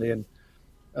times recently, and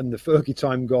the Fergie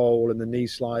time goal and the knee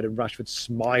slide and Rashford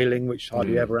smiling, which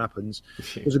hardly ever happens,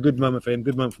 was a good moment for him,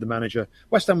 good moment for the manager.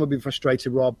 West Ham would be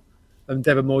frustrated, Rob. And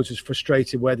Devon Moyes was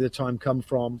frustrated. Where did the time come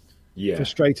from? Yeah.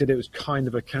 Frustrated. It was kind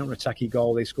of a counter-attacky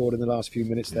goal they scored in the last few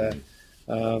minutes there.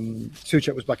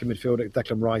 Tuchel was back in midfield at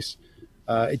Declan Rice.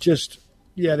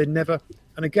 They never...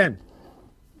 And again,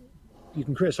 you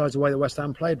can criticise the way that West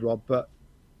Ham played, Rob, but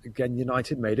again,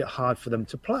 United made it hard for them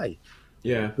to play.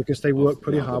 Yeah. Because they worked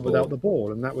pretty hard without the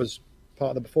ball, and that was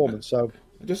part of the performance. So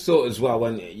I just thought as well,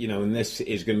 when and this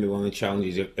is going to be one of the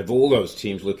challenges of all those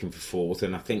teams looking for fourth,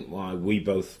 and I think why we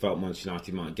both felt Manchester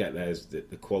United might get there is the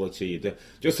quality,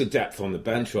 just the depth on the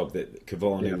bench, Rob, that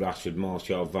Cavani, Rashford,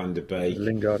 Martial, Van der Beek,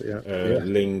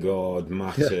 Lingard,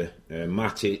 Mata,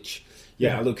 Matic.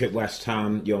 I look at West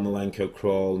Ham, Yarmolenko,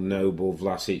 Kroll, Noble,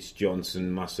 Vlasic,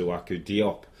 Johnson, Masuaku,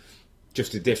 Diop.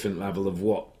 just a different level of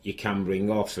what you can bring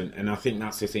off. And I think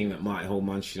that's the thing that might hold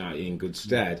Manchester United in good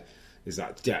stead, is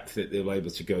that depth that they're able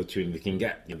to go to, and they can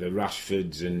get the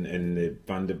Rashfords and the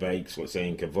Van der Beeks,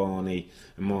 Cavani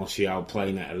and Martial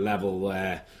playing at a level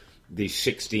where these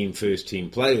 16 first-team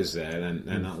players there, and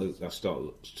that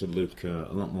starts to look a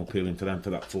lot more appealing for them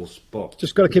for that fourth spot.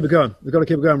 Just got to keep it going. We've got to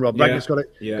keep it going, Rob. Yeah.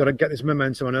 Got to get this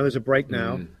momentum. I know there's a break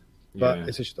now, but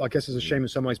I guess it's a shame in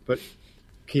some ways, but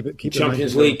keep it.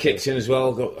 Champions League kicks in as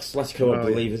well. Got Atletico, I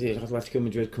believe, is it? Atletico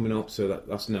Madrid coming up, so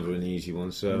that's never an easy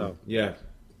one. So,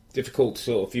 difficult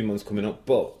sort of few months coming up,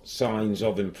 but signs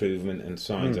of improvement and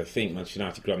signs, I think, Manchester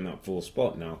United grabbing that fourth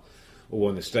spot now. Or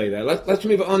want to stay there. Let's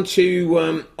move on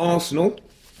to Arsenal.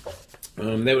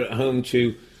 They were at home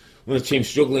to one of the teams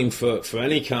struggling for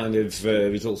any kind of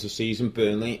results this season.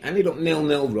 Burnley ended up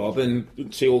 0-0, Rob, and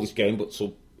didn't see all this game, but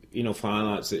for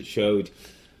highlights that showed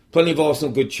plenty of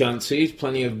Arsenal good chances,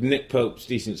 plenty of Nick Pope's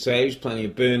decent saves, plenty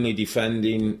of Burnley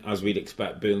defending as we'd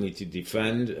expect Burnley to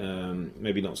defend.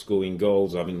 Maybe not scoring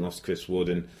goals, having lost Chris Wood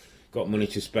and got money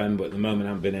to spend, but at the moment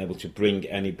haven't been able to bring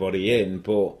anybody in.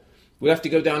 But we have to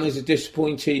go down as a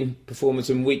disappointing performance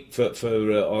and week for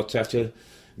Arteta.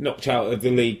 Knocked out of the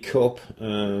League Cup,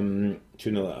 2-0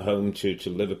 at home to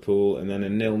Liverpool, and then a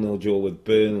 0-0 draw with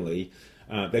Burnley.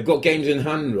 They've got games in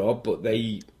hand, Rob, but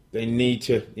they need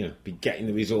to be getting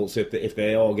the results if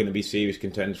they are going to be serious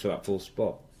contenders for that fourth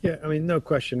spot. Yeah, I mean, no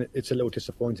question, it's a little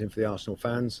disappointing for the Arsenal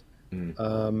fans. We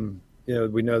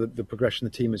know that the progression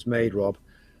the team has made, Rob.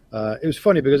 It was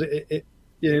funny because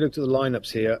you looked at the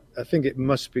lineups here. I think it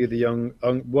must be one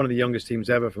of the youngest teams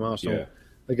ever from Arsenal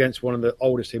against one of the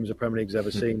oldest teams the Premier League's ever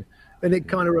seen. And it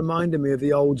kind of reminded me of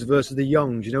the olds versus the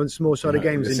youngs, in small-sided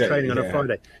games in training on a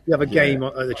Friday. You have a game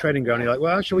at the training ground, and you're like,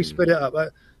 well, how shall we split it up?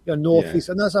 North, East,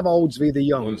 and let's have olds v the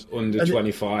youngs. Under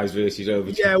 25s versus over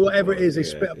 25s. Yeah, whatever it is, they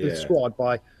split up the squad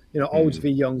by olds v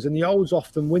youngs, and the olds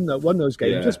often won those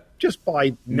games just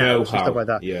by and stuff like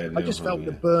that. Yeah, I just felt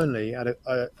that Burnley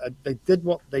they did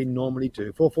what they normally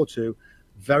do, 4-4-2,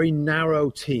 very narrow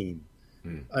team,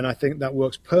 and I think that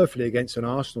works perfectly against an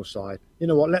Arsenal side. You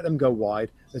know what? Let them go wide.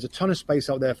 There's a ton of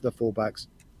space out there for the fullbacks.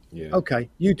 Yeah. Okay,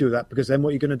 you do that, because then what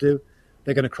you're going to do?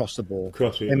 They're going to cross the ball.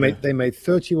 They made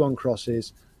 31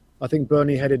 crosses. I think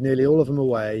Burnley headed nearly all of them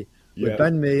away with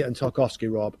Ben Mee and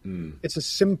Tarkowski, Rob. It's a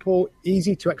simple,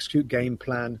 easy-to-execute game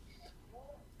plan.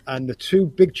 And the two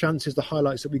big chances, the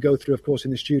highlights that we go through, of course,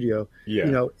 in the studio,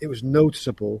 it was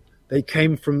noticeable. They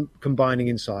came from combining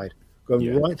inside,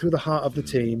 going right through the heart of the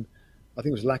team. I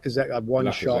think it was Lacazette had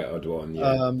one shot. Had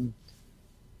one,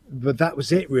 but that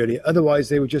was it, really. Otherwise,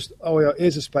 they were just,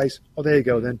 here's a space. Oh, there you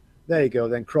go, then. There you go,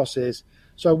 then. Crosses.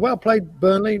 So, well played,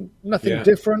 Burnley. Nothing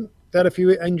different. They had a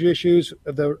few injury issues,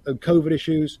 COVID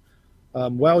issues.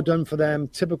 Well done for them.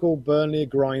 Typical Burnley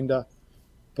grinder.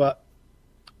 But,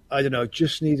 I don't know,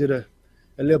 just needed a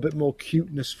little bit more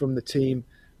cuteness from the team.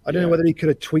 I don't know whether he could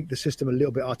have tweaked the system a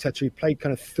little bit, Arteta. He played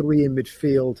kind of 3 in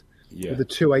midfield with the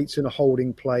 2 8s and a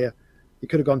holding player. He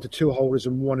could have gone to 2 holders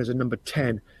and 1 as a number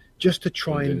 10, just to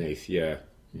try and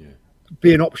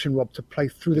be an option, Rob, to play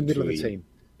through the middle of the team,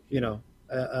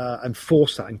 and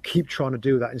force that and keep trying to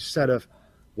do that instead of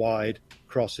wide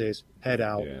crosses, head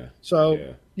out.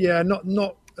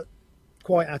 Not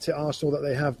quite at it, Arsenal, that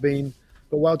they have been,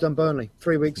 but well done, Burnley.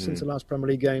 3 weeks since the last Premier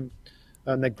League game,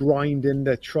 and they're grinding.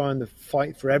 They're trying to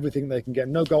fight for everything they can get.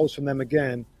 No goals from them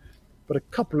again, but a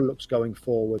couple of looks going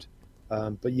forward.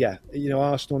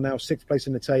 Arsenal now 6th place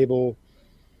in the table.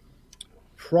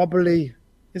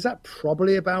 Is that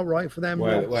probably about right for them?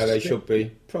 Where they should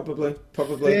be, probably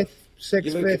 5th,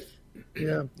 6th, 5th.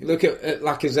 Yeah. You look at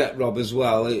Lacazette, Rob, as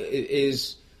well.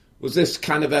 Was this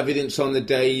kind of evidence on the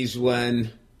days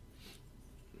when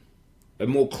a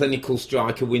more clinical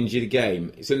striker wins you the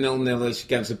game? It's a 0-0. It's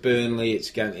against a Burnley.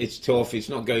 It's tough. It's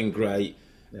not going great,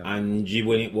 and you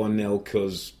win it 1-0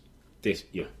 because this.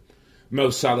 Mo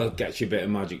Salah gets you a bit of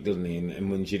magic, doesn't he, and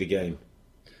wins you the game.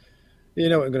 You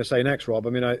know what I'm going to say next, Rob. I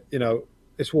mean,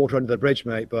 it's water under the bridge,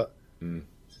 mate. But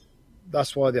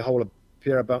that's why the whole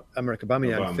Pierre-Emerick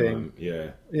Aubameyang thing.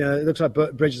 It looks like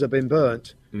bridges have been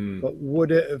burnt. But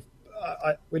would it have?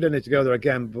 We don't need to go there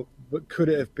again. But could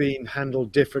it have been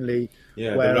handled differently?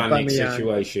 Yeah, where the Ranieri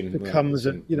situation becomes,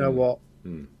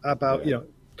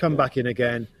 come back in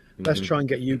again. Let's try and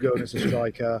get you going as a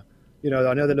striker. I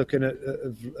know they're looking at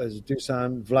as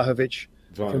Dusan Vlahovic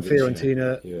from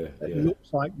Fiorentina. It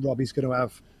looks like Robbie's going to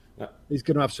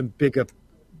have some bigger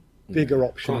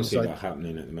options. Can't see that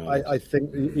happening at the moment. I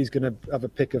think he's going to have a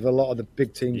pick of a lot of the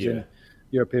big teams in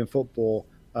European football.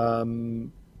 But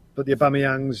the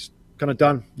Aubameyang's kind of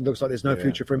done. It looks like there's no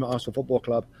future for him at Arsenal Football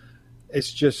Club.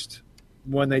 It's just,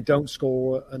 when they don't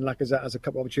score and Lacazette has a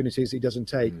couple of opportunities he doesn't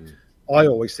take. I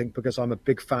always think, because I'm a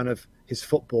big fan of his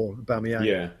football, Aubameyang.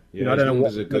 Yeah. You know, I don't his know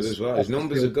numbers are good as well. His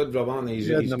numbers are good, Rob, aren't they?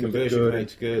 His conversion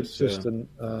rate's good. Consistent.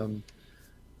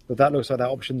 But that looks like that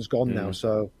option's gone now.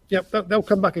 So, they'll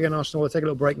come back again, Arsenal. They'll take a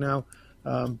little break now.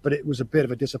 But it was a bit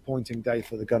of a disappointing day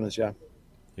for the Gunners,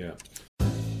 Yeah.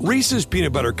 Reese's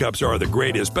Peanut Butter Cups are the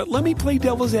greatest, but let me play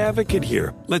devil's advocate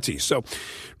here. Let's see. So,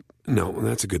 no,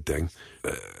 that's a good thing.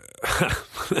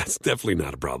 That's definitely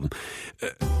not a problem.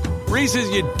 Reese's,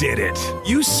 you did it.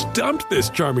 You stumped this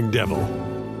charming devil.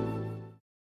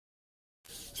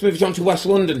 Let's move on to West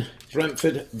London.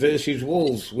 Brentford versus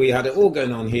Wolves. We had it all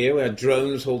going on here. We had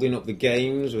drones holding up the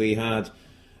games. We had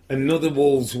another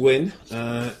Wolves win.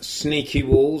 Sneaky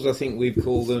Wolves, I think we've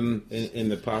called them in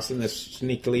the past. And they're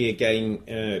sneakily again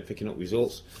picking up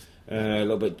results. A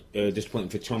little bit disappointing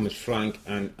for Thomas Frank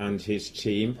and his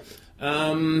team.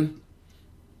 I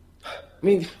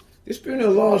mean, this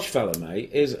Bruno Lage fella, mate,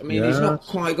 he's not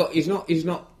quite got. He's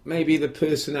not maybe the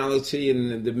personality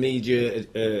and the media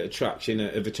attraction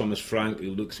of a Thomas Frank,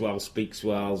 who looks well, speaks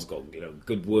well, has got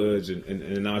good words and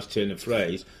a nice turn of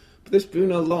phrase. But this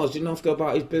Bruno Lage didn't have to go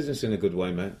about his business in a good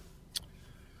way, mate.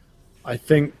 I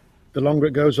think the longer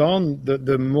it goes on,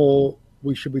 the more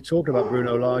we should be talking about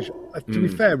Bruno Lage. To be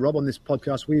fair, Rob, on this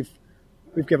podcast, we've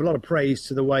given a lot of praise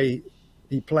to the way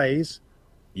he plays.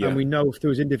 Yeah. And we know through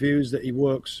his interviews that he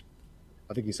works,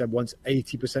 I think he said once,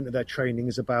 80% of their training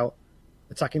is about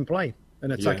attacking play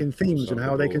and attacking themes and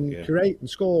how they can create and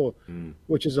score,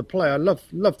 which as a player, I love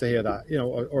to hear that,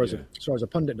 or as a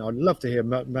pundit now, I'd love to hear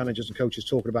managers and coaches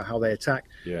talking about how they attack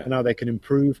and how they can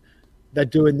improve. They're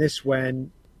doing this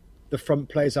when the front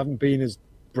players haven't been as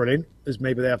brilliant as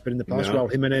maybe they have been in the past. No.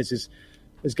 Raul Jimenez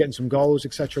is getting some goals,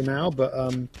 etc. now, but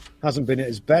hasn't been at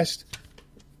his best.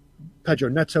 Pedro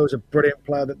Neto is a brilliant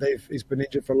player that he's been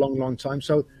injured for a long, long time.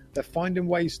 So they're finding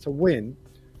ways to win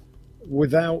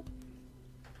without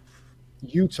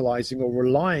utilising or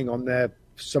relying on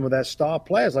some of their star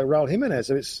players like Raul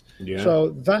Jimenez. So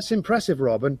that's impressive,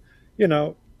 Rob. And,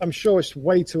 I'm sure it's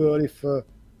way too early for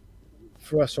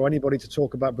us or anybody to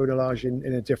talk about Bruno Lage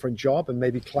in a different job and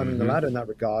maybe climbing the ladder in that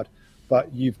regard.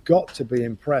 But you've got to be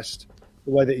impressed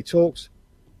the way that he talks,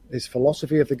 his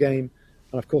philosophy of the game,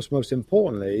 and, of course, most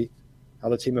importantly, how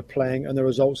the team are playing and the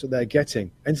results that they're getting.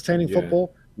 Entertaining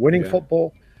football, winning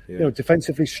football,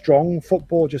 defensively strong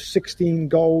football, just 16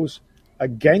 goals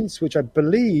against, which I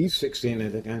believe 16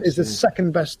 against, is the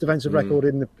second best defensive record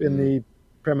in the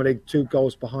Premier League, 2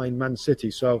 goals behind Man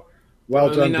City. So, well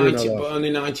done, Bruno. But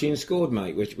only 19 scored,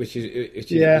 mate, which is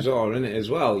bizarre, isn't it, as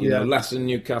well? You know, less than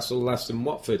Newcastle, less than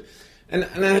Watford. And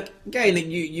again,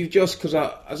 you just, because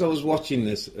as I was watching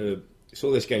this,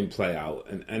 saw this game play out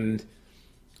and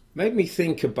made me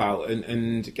think about,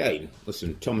 and again,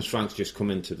 listen, Thomas Frank's just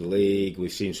come into the league.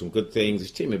 We've seen some good things.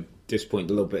 His team have disappointed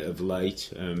a little bit of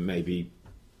late. Maybe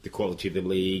the quality of the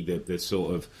league, the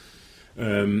sort of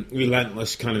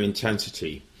relentless kind of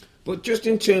intensity. But just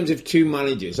in terms of two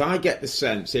managers, I get the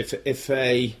sense if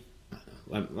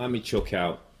let me chuck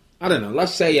out, I don't know,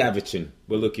 let's say Everton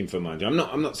were looking for a manager.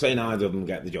 I'm not saying either of them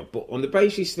get the job, but on the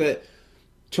basis that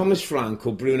Thomas Frank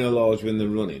or Bruno Lage win the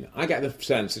running, I get the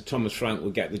sense that Thomas Frank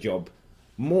will get the job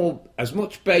as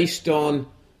much based on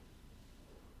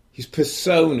his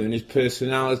persona and his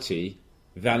personality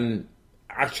than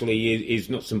actually his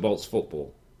nuts and bolts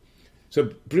football. So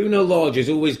Bruno Lage is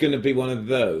always going to be one of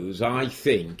those, I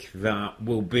think, that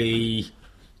will be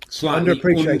slightly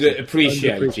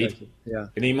underappreciated. Yeah.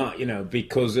 And he might,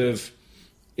 because of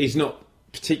he's not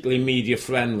particularly media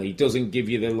friendly, doesn't give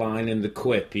you the line and the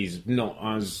quip. He's not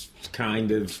as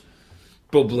kind of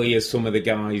bubbly as some of the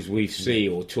guys we see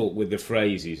or talk with the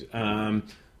phrases,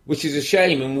 which is a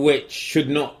shame and which should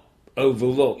not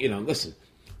overlook. Listen,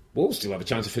 Wolves still have a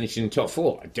chance of finishing in top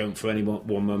 4. I don't for any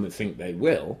one moment think they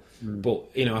will. But,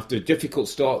 after a difficult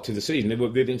start to the season, they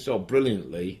didn't start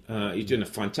brilliantly. He's doing a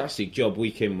fantastic job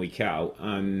week in, week out.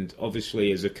 And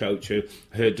obviously, as a coach, I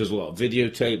heard does a lot of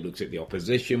videotape, looks at the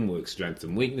opposition, works strengths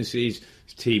and weaknesses.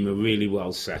 His team are really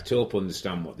well set up,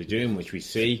 understand what they're doing, which we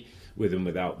see with and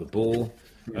without the ball.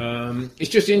 It's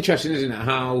just interesting, isn't it,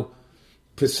 how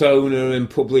persona and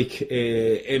public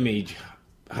image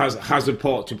has a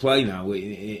part to play now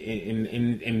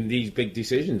in these big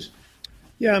decisions.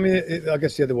 Yeah, I mean, I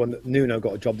guess the other one, Nuno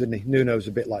got a job, didn't he? Nuno's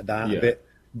a bit like that, a bit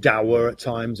dour at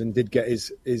times, and did get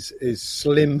his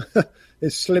slim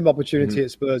opportunity at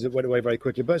Spurs. It went away very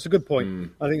quickly, but it's a good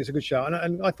point. I think it's a good shout,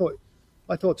 and I thought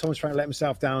Thomas Frank let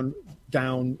himself down,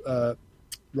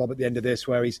 Rob, at the end of this,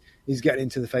 where he's getting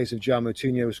into the face of João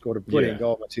Moutinho, who scored a brilliant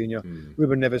goal. Moutinho,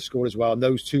 Ruben Neves scored as well, and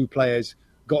those two players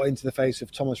got into the face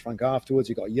of Thomas Frank afterwards.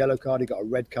 He got a yellow card. He got a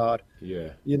red card.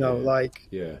 Yeah. Be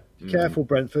careful,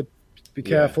 Brentford. Be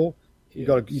careful. You've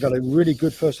got a really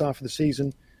good first half of the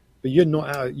season, but you're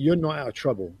not out of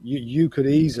trouble. You could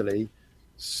easily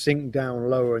sink down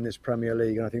lower in this Premier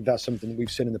League, and I think that's something that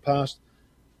we've seen in the past.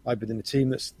 I've been in a team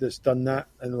that's done that,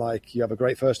 and you have a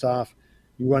great first half,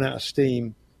 you run out of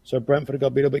steam. So Brentford have got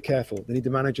to be a little bit careful. They need the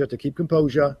manager to keep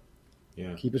composure,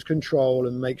 keep his control,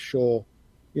 and make sure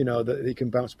that he can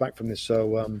bounce back from this.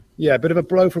 So a bit of a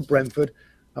blow for Brentford,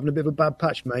 having a bit of a bad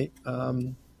patch, mate.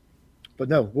 But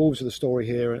no, Wolves are the story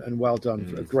here, and well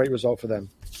done. A great result for them.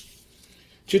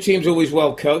 Two teams always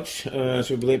well coached. So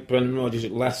we believe Brendan Rodgers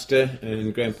at Leicester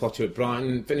and Graham Potter at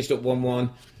Brighton. Finished up 1-1.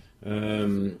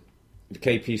 The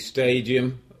KP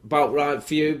Stadium. About right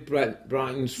for you?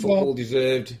 Brighton's football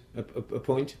deserved a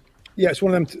point? Yeah, it's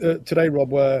one of them today,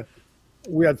 Rob, where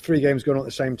we had 3 games going on at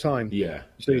the same time. Yeah.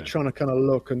 So you're trying to kind of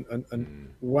look,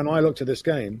 and when I looked at this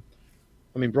game,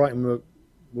 I mean, Brighton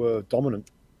were dominant.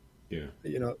 Yeah.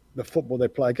 The football they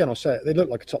play, again, I'll say it, they look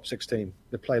like a top 6 team.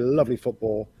 They play lovely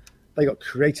football. They got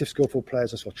creative, skillful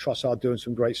players. I saw Trossard doing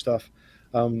some great stuff.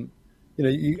 I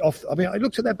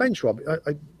looked at their bench, Rob.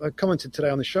 I commented today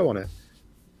on the show on it.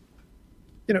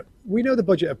 We know the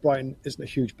budget of Brighton isn't a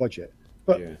huge budget,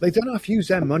 but they don't have to use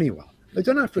their money well. They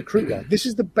don't have to recruit well. This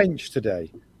is the bench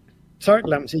today. Tariq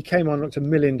Lamptey came on, looked $1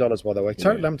 million, by the way.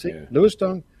 Tariq Lamptey, Lewis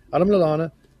Dong, Adam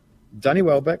Lallana, Danny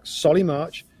Welbeck, Solly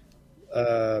March,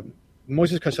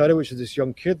 Moises Caicedo, which is this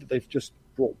young kid that they've just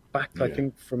brought back, I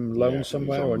think, from loan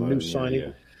somewhere, or a new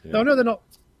signing. No, they're not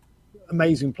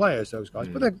amazing players, those guys,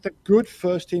 but they're good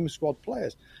first-team squad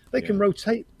players. They can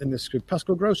rotate in this group.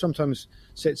 Pascal Gross sometimes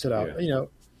sits it out.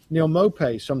 Neil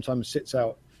Maupay sometimes sits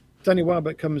out. Danny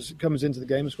Welbeck comes into the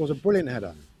game and scores a brilliant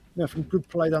header. From good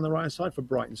play down the right-hand side for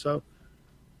Brighton. So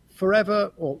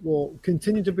forever, or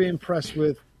continue to be impressed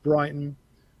with Brighton.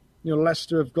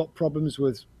 Leicester have got problems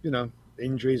with,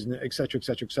 injuries and et cetera, et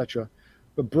cetera, et cetera.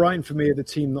 But Brighton, for me, are the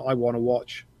team that I want to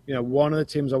watch. One of the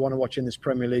teams I want to watch in this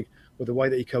Premier League with the way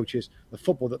that he coaches, the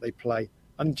football that they play,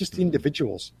 and just the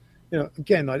individuals.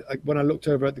 Again, when I looked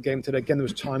over at the game today, again, there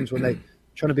was times when they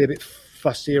trying to be a bit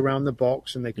fussy around the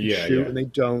box and they can shoot and they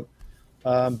don't.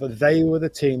 But they were the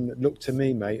team that looked to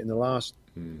me, mate, in the last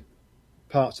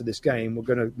parts of this game, were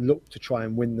going to look to try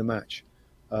and win the match.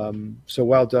 So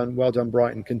well done,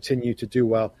 Brighton. Continue to do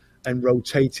well and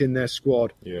rotate in their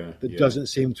squad. Doesn't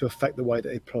seem to affect the way that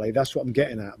they play. That's what I'm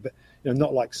getting at. But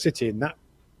not like City in that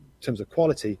terms of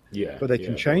quality. But they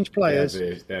can change players,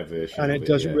 their version, and it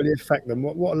doesn't really affect them.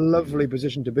 What a lovely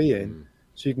position to be in.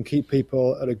 So you can keep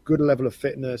people at a good level of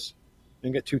fitness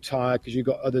and get too tired because you've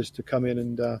got others to come in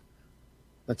and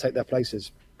take their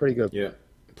places. Pretty good. Yeah.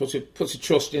 Puts a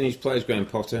trust in his players, Graham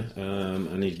Potter,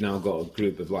 and he's now got a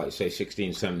group of,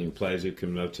 16, 17 players who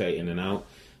can rotate in and out,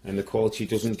 and the quality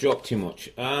doesn't drop too much.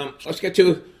 Let's get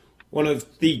to one of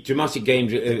the dramatic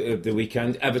games of the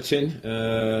weekend. Everton,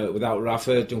 without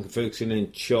Rafa, Duncan Ferguson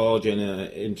in charge on an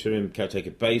interim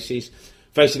caretaker basis,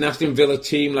 facing Aston Villa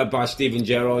team led by Steven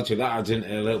Gerrard, so that adds in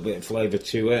a little bit of flavour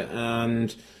to it.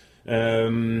 And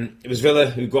it was Villa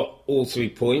who got all 3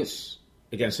 points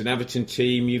against an Everton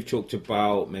team. You've talked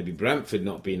about maybe Brentford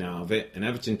not being out of it, an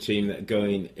Everton team that are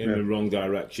going in the wrong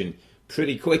direction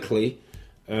pretty quickly.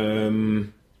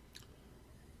 Give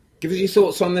us your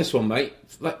thoughts on this one, mate.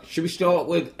 Should we start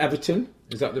with Everton?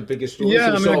 Is that the biggest story?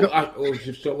 Yeah, or should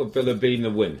we start with Villa being the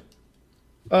win?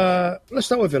 Let's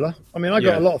start with Villa. I mean, I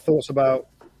got a lot of thoughts about...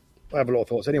 I have a lot of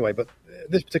thoughts anyway, but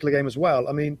this particular game as well.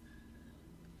 I mean,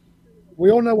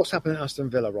 we all know what's happened at Aston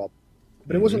Villa, Rob.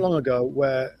 But it wasn't long ago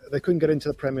where they couldn't get into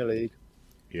the Premier League.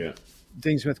 Yeah.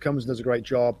 Dean Smith comes and does a great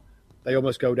job. They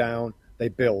almost go down. They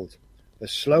build. They're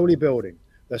slowly building.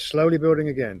 They're slowly building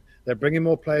again. They're bringing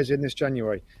more players in this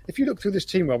January. If you look through this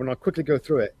team, Rob, and I'll quickly go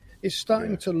through it, it's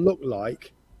starting to look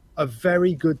like a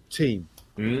very good team.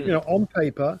 On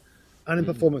paper and in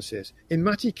performances. In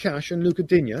Matty Cash and Luca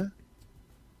Digne,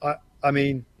 I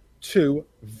mean, 2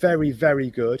 very, very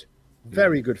good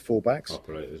fullbacks.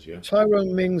 Operators, yeah.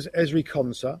 Tyrone Mings, Ezri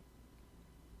Konsa.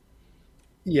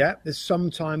 Yeah, there's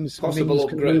sometimes possible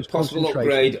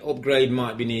upgrade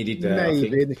might be needed there. Maybe I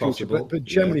think. in the future, but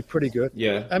generally pretty good.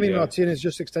 Yeah. Martinez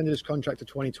just extended his contract to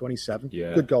 2027.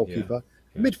 Yeah, good goalkeeper.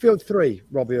 Yeah. Midfield 3,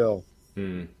 Robbie Earle.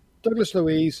 Douglas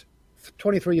Luiz,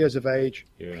 23 years of age,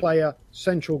 player,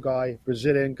 central guy,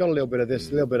 Brazilian, got a little bit of this,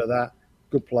 a little bit of that,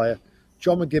 good player.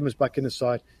 John McGibbon's back in the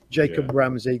side. Jacob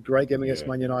Ramsey, great game against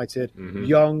Man United.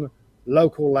 Young,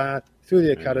 local lad, through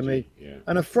the academy.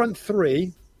 And a front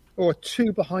 3, or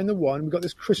 2 behind the 1. We've got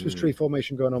this Christmas tree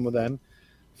formation going on with them.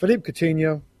 Philippe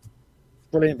Coutinho,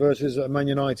 brilliant versus Man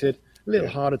United. A little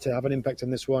harder to have an impact on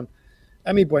this one.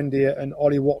 Emi Buendia and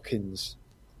Ollie Watkins.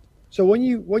 So when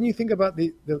you think about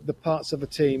the parts of a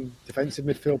team, defensive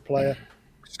midfield player,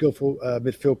 skillful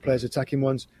midfield players, attacking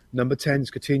ones, number 10s,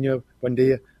 Coutinho,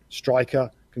 Buendia, striker,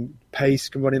 can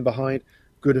run in behind,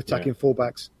 good attacking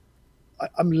fullbacks.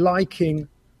 I'm liking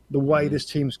the way this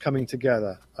team's coming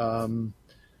together. And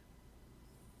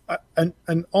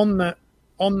on that,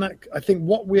 I think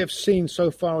what we have seen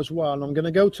so far as well, and I'm going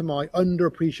to go to my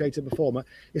underappreciated performer,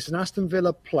 it's an Aston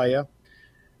Villa player.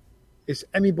 It's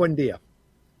Emi Buendia.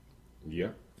 Yeah.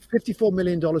 $54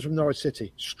 million from Norwich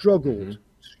City. Struggled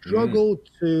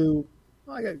to,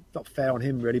 not fair on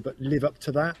him really, but live up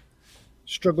to that.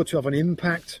 Struggled to have an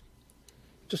impact.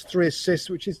 Just 3 assists,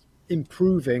 which is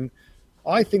improving.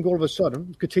 I think all of a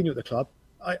sudden, continue at the club,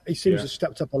 he seems to have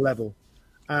stepped up a level.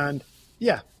 And he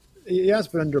has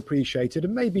been underappreciated,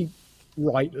 and maybe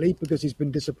rightly, because he's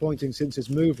been disappointing since his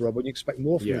move, Rob, when you expect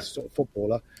more from this sort of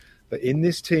footballer. But in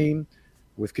this team,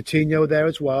 with Coutinho there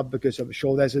as well, because I'm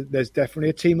sure there's definitely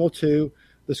a team or two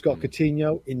that's got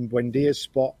Coutinho in Buendia's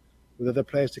spot, with other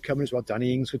players to come in as well.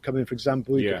 Danny Ings could come in, for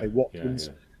example. You could play Watkins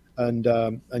and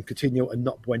Coutinho and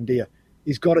not Buendia.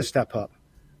 He's got to step up.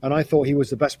 And I thought he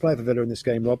was the best player for Villa in this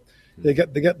game, Rob. They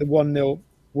get the 1-0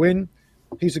 win.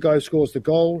 He's the guy who scores the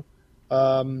goal.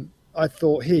 I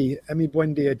thought Emi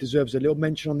Buendia, deserves a little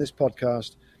mention on this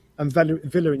podcast, and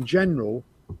Villa in general,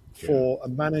 for a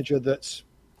manager that's,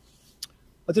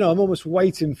 I don't know, I'm almost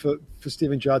waiting for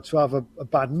Steven Gerrard to have a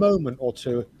bad moment or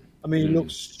two. I mean, he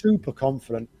looks super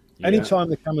confident. Anytime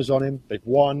the camera's on him, they've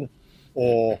won,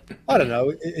 or, I don't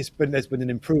know, there's been an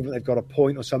improvement, they've got a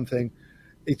point or something.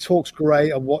 He talks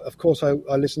great. Of course, I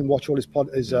listen and watch all his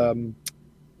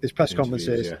press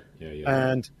conferences.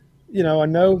 And, you know, I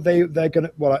know they're going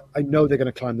to. Well, I know they're going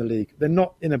to climb the league. They're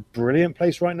not in a brilliant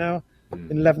place right now, in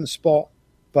 11th spot.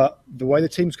 But the way the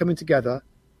team's coming together,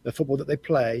 the football that they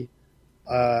play,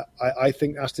 I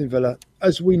think Aston Villa,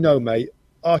 as we know, mate,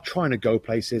 are trying to go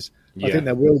places. I think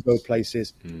they will go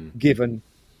places, given.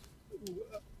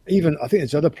 Even I think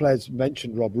there's other players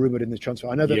mentioned, Rob, rumoured in the transfer.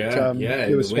 I know that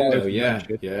Luis Suarez,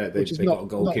 they got a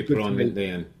goalkeeper on, didn't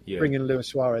they? Bringing Luis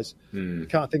Suarez.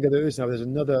 Can't think of who it is now. There's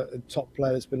another top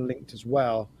player that's been linked as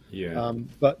well.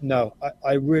 But no,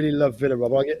 I really love Villa,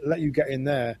 Rob. I'll let you get in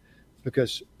there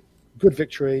because good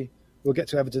victory. We'll get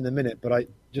to Everton in a minute, but I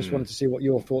just wanted to see what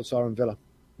your thoughts are on Villa.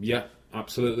 Yeah,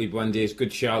 absolutely. Buendia's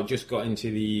good shout. Just got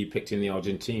picked in the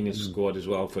Argentina squad as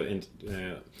well for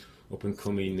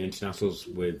up-and-coming internationals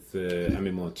with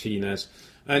Emi Martinez.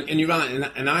 And you're right,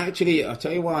 and I'll tell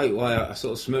you why I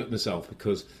sort of smirked myself,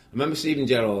 because I remember Steven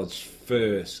Gerrard's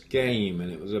first game,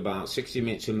 and it was about 60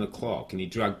 minutes on the clock, and he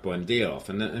dragged Buendia off.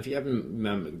 And if you haven't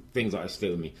remembered, things like that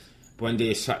still me,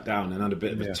 Buendia sat down and had a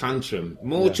bit of a tantrum,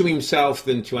 more to himself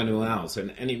than to anyone else.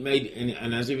 And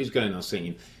as he was going, I was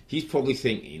thinking, he's probably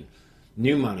thinking,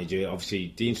 new manager, obviously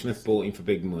Dean Smith bought him for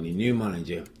big money. New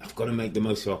manager, I've got to make the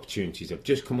most of opportunities. I've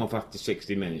just come off after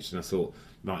 60 minutes, and I thought,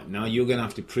 right, now you're going to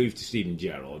have to prove to Steven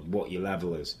Gerrard what your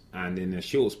level is. And in a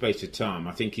short space of time,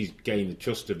 I think he's gained the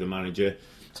trust of the manager,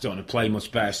 starting to play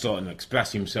much better, starting to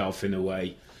express himself in a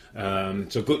way.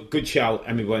 So good shout,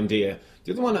 Emi Buendia.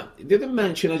 The other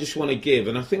mention I just want to give,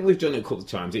 and I think we've done it a couple of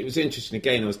times. It was interesting.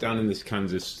 Again, I was down in this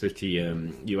Kansas City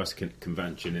US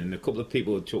convention, and a couple of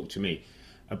people had talked to me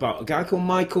about a guy called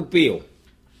Michael Beale.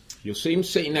 You'll see him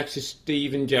sitting next to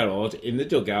Steven Gerrard in the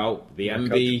dugout, the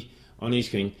MB on his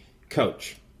screen.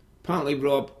 Coach. Apparently,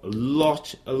 Rob, a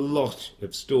lot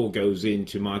of store goes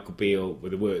into Michael Beale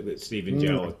with the work that Steven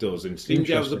Gerrard does. And Steven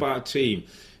Gerrard's about a team.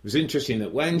 It was interesting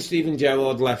that when Steven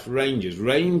Gerrard left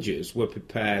Rangers were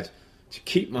prepared to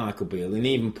keep Michael Beale and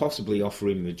even possibly offer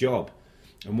him the job.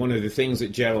 And one of the things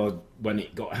that Gerrard, when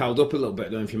it got held up a little bit, I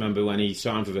don't know if you remember when he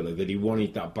signed for Villa, that he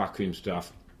wanted that backroom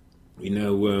staff. We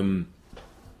know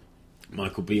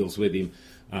Michael Beale's with him,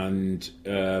 and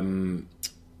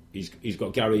he's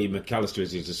got Gary McAllister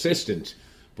as his assistant.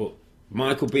 But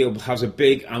Michael Beale has a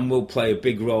big and will play a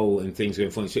big role in things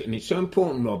going forward. And it's so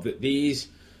important, Rob, that these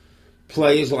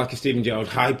players like a Steven Gerrard,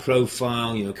 high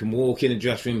profile, can walk in a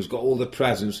dressing room, has got all the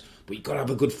presence, but you've got to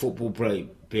have a good football brain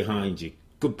behind you.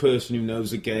 Good person who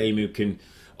knows the game, who can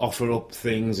offer up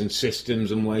things and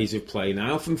systems and ways of playing. I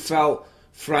often felt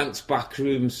Frank's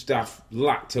backroom staff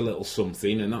lacked a little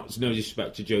something, and that's no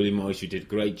disrespect to Jody Moyes, who did a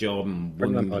great job and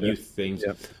won the youth things.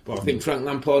 Yep. But I think Frank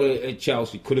Lampard at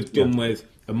Chelsea could have done with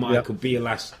a Michael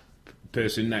Beale-esque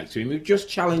person next to him who just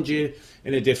challenge you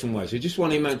in a different way. So I just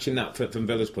want to mention that from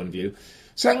Villa's point of view.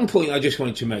 Second point I just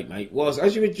wanted to make, mate, was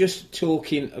as you were just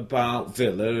talking about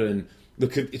Villa, and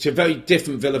look, it's a very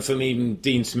different Villa from even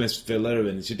Dean Smith's Villa,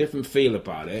 and it's a different feel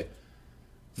about it.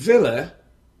 Villa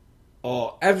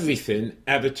are everything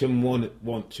Everton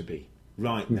want to be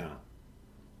right now.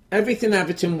 Everything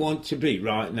Everton want to be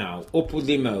right now.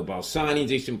 Upwardly mobile, signing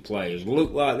decent players,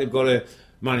 look like they've got a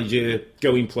manager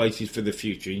going places for the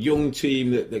future. Young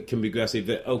team that can be aggressive,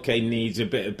 that, needs a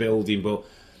bit of building. But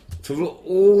for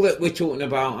all that we're talking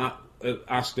about at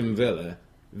Aston Villa,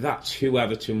 that's who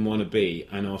Everton want to be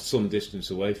and are some distance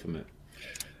away from it.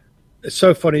 It's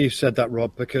so funny you said that,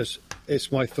 Rob, because it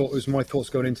was my thoughts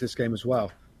going into this game as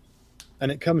well.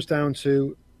 And it comes down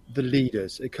to the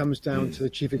leaders. It comes down to the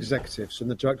chief executives and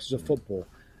the directors of football.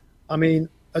 I mean,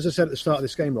 as I said at the start of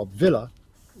this game, Rob, Villa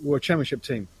were a championship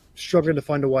team, struggling to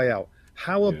find a way out.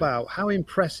 How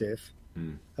impressive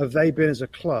have they been as a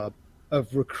club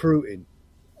of recruiting?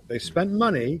 They spent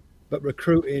money, but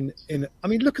recruiting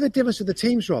look at the difference of the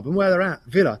teams, Rob, and where they're at,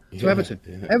 Villa to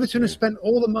Everton. Everton has spent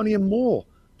all the money and more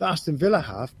that Aston Villa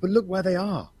have, but look where they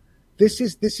are. This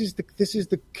is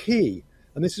the key.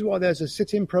 And this is why there's a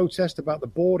sit-in protest about the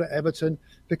board at Everton,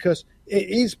 because it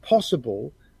is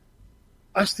possible.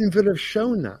 Aston Villa have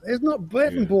shown that. They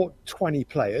haven't bought 20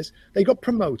 players. They got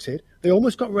promoted. They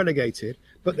almost got relegated,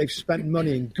 but they've spent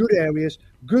money in good areas,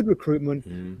 good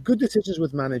recruitment, good decisions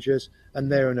with managers, and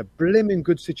they're in a blimmin'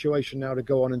 good situation now to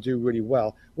go on and do really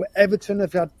well. Where Everton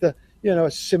have had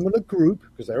a similar group,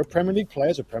 because they're a Premier League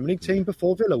players, a Premier League team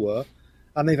before Villa were,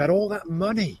 and they've had all that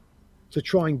money to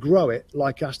try and grow it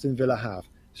like Aston Villa have.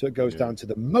 So it goes down to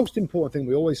the most important thing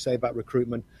we always say about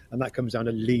recruitment, and that comes down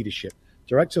to leadership.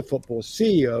 Director of football,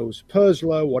 CEOs,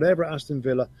 Purslow, whatever at Aston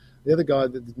Villa, the other guy,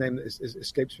 the name that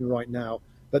escapes me right now,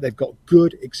 but they've got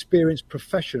good, experienced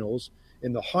professionals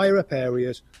in the higher up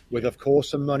areas with, of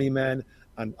course, some money men,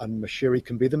 and Mashiri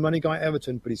can be the money guy at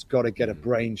Everton, but he's got to get a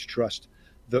brains trust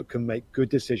that can make good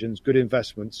decisions, good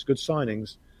investments, good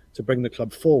signings to bring the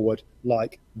club forward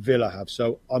like Villa have.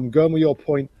 So I'm going with your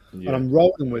point, and I'm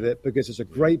rolling with it because it's a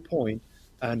great point,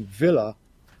 and Villa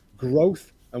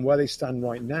growth and where they stand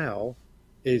right now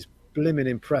is blimmin'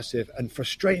 impressive and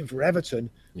frustrating for Everton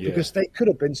because they could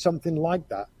have been something like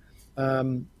that.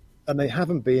 And they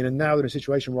haven't been, and now they're in a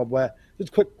situation, Rob, where,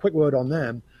 just a quick word on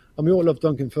them, and we all love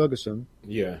Duncan Ferguson.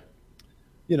 Yeah.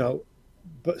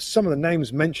 But some of the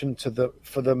names mentioned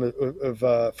for them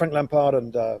of Frank Lampard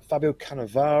and Fabio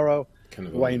Cannavaro,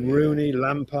 Wayne Rooney,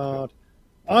 Lampard.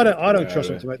 I don't trust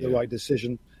them to make the right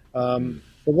decision. But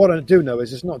what I do know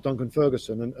is it's not Duncan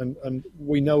Ferguson, and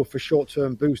we know for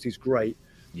short-term boost he's great.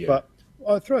 Yeah. But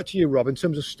I'll throw it to you, Rob, in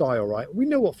terms of style, right? We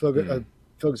know what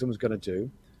Ferguson was going to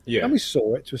do, and we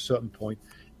saw it to a certain point.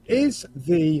 Is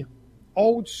the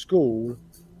old school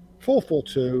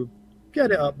 4-4-2,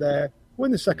 get it up there,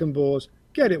 win the second balls,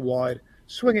 get it wide,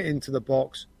 swing it into the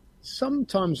box,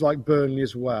 sometimes like Burnley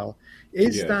as well.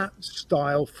 Is that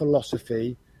style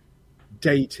philosophy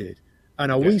dated?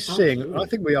 And are we seeing, I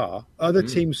think we are, other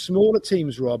teams, smaller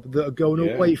teams, Rob, that are going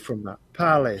away from that?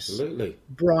 Palace,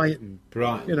 Brighton,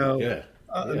 Newcastle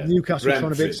Brentford.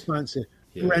 Trying to be expansive,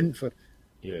 Brentford.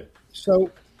 Yeah. So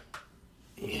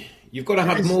you've got to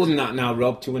have more than that now,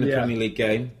 Rob, to win a Premier League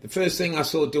game. The first thing I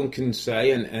saw Duncan say,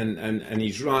 and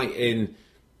he's right in,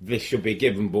 this should be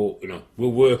given, but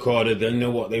we'll work harder. They'll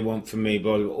know what they want from me,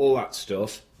 but all that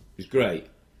stuff is great.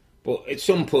 But at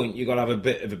some point, you've got to have a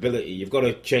bit of ability. You've got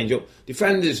to change up.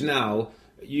 Defenders now,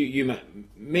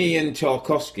 me and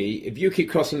Tarkowski, if you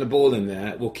keep crossing the ball in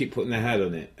there, we'll keep putting their head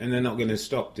on it, and they're not going to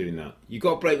stop doing that. You've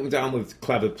got to break them down with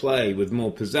clever play, with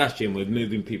more possession, with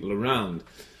moving people around.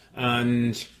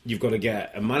 And you've got to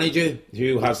get a manager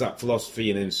who has that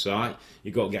philosophy and insight.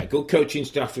 You've got to get a good coaching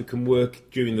staff who can work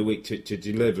during the week to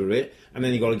deliver it. And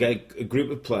then you've got to get a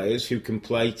group of players who can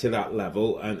play to that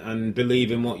level and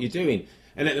believe in what you're doing.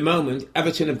 And at the moment,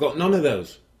 Everton have got none of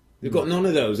those. They've got none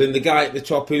of those. And the guy at the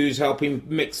top who's helping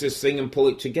mix this thing and pull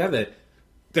it together,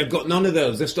 they've got none of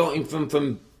those. They're starting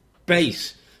from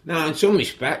base. Now, in some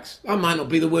respects, that might not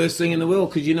be the worst thing in the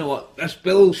world, because you know what? Let's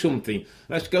build something.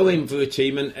 Let's go in for a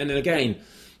team. And again,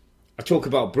 I talk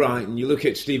about Brighton. You look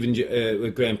at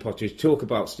with Graham Potter, talk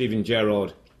about Steven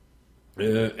Gerrard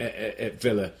at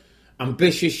Villa.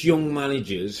 Ambitious young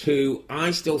managers who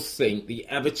I still think the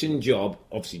Everton job,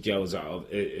 obviously Gerrard's out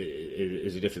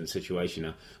is a different situation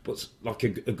now, but like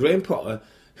a Graham Potter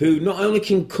who not only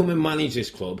can come and manage this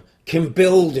club, can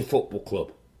build a football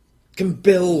club. Can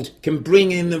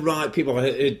bring in the right people.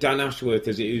 Dan Ashworth,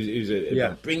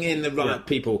 bring in the right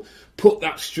people, put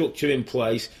that structure in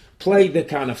place, play the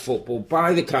kind of football,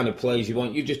 buy the kind of players you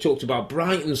want. You just talked about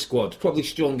Brighton's squad, probably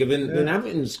stronger than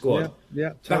Everton's squad.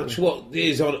 Totally. That's what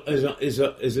is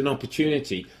an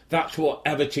opportunity. That's what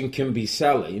Everton can be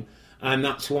selling, and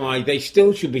that's why they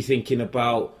still should be thinking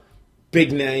about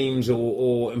big names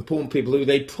or important people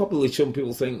who some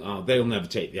people think, they'll never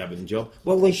take the Everton job.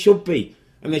 Well, they should be.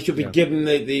 And they should be given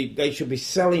they should be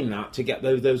selling that to get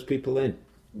those people in.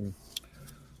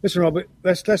 Listen, Robert,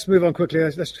 let's move on quickly.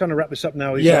 Let's kind of wrap this up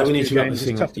now. We need to wrap this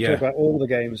thing up. It's tough to talk about all the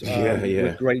games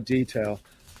with great detail.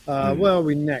 Where are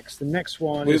we next? The next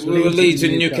one is Leeds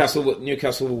and Newcastle.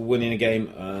 Newcastle winning a game,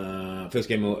 first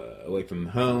game away from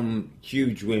home.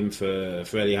 Huge win for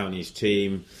Earle and his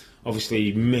team.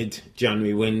 Obviously,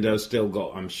 mid-January window. Still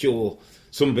got, I'm sure,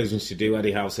 some business to do.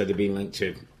 Eddie Howe said they've been linked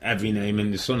to every name in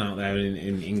the sun out there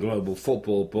in global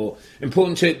football. But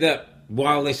important to that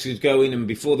while this is going and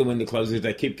before the window closes,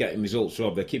 they keep getting results,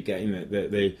 Rob. They keep getting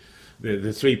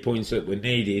the 3 points that were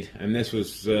needed. And this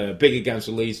was big against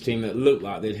the Leeds team that looked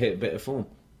like they'd hit a bit of form.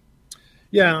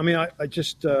 Yeah, I mean, I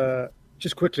just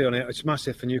quickly on it, it's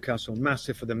massive for Newcastle,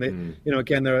 massive for them.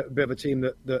 Again, they're a bit of a team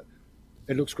that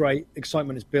it looks great.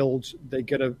 Excitement is built. They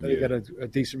get a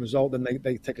decent result, then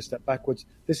they take a step backwards.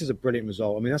 This is a brilliant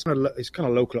result. I mean, it's kind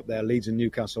of local up there, Leeds and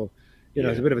Newcastle.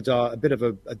 It's a bit of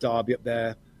a derby up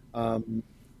there.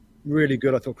 Really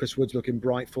good. I thought Chris Wood's looking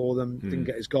bright for them. Didn't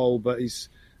get his goal, but he's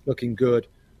looking good.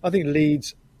 I think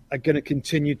Leeds are going to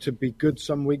continue to be good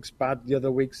some weeks, bad the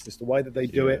other weeks. It's the way that they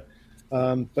do it.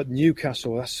 But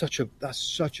Newcastle, that's such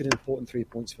an important 3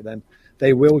 points for them.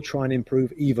 They will try and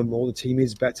improve even more. The team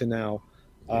is better now.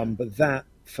 But that,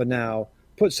 for now,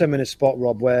 puts them in a spot,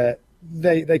 Rob, where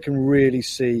they can really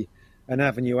see an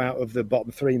avenue out of the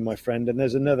bottom three, my friend. And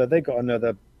they've got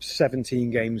another 17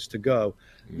 games to go.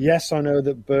 Yes, I know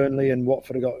that Burnley and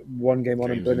Watford have got one game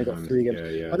on and Burnley got 3 games.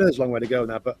 I know there's a long way to go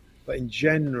now, but in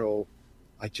general,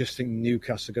 I just think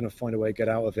Newcastle are going to find a way to get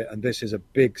out of it. And this is a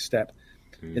big step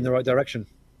in the right direction.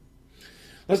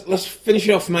 Let's finish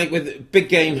it off, mate, with a big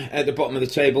game at the bottom of the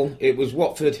table. It was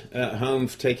Watford at home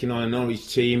taking on a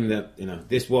Norwich team that,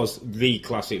 this was the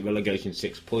classic relegation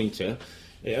 6-pointer.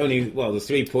 The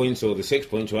 3 points or the 6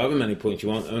 points, or however many points you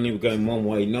want, only were going one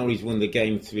way. Norwich won the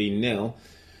game 3-0.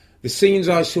 The scenes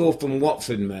I saw from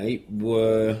Watford, mate,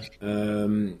 were,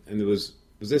 and there was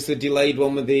this the delayed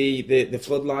one with the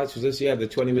floodlights? Was this, the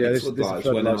 20-minute floodlights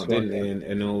went out, didn't they?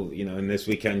 And all, and this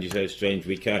weekend, you say strange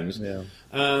weekends. Yeah.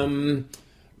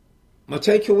 My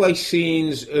takeaway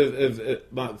scenes of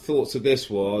my thoughts of this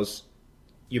was,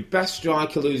 your best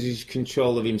striker loses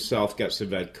control of himself, gets the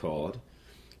red card.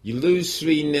 You lose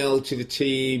 3-0 to the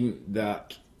team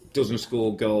that doesn't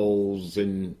score goals,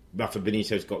 and Rafa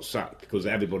Benitez got sacked because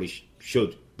everybody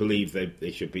should believe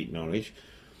they should beat Norwich.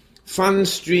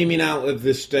 Fans streaming out of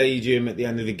the stadium at the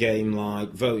end of the game,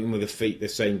 like voting with their feet, they're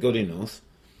saying good enough.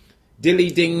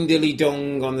 Dilly ding, dilly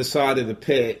dong on the side of the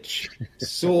pitch,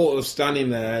 sort of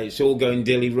standing there. It's all going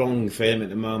dilly wrong for him at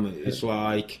the moment. It's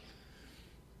like,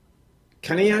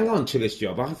 can he hang on to this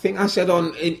job? I think I said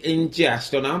in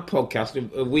jest on our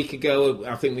podcast a week ago,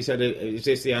 I think we said, is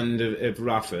this the end of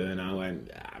Rafa? And I went,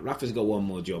 Rafa's got one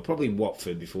more job, probably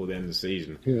Watford before the end of the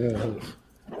season. Yeah.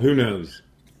 Who knows?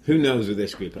 Who knows with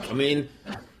this group? I mean,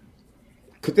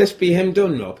 could this be him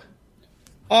done, Rob?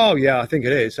 Oh, yeah, I think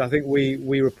it is. I think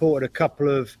we reported a couple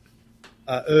of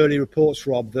early reports,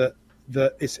 Rob, that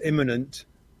it's imminent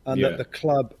and that the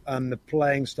club and the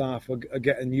playing staff are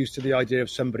getting used to the idea of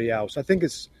somebody else. I think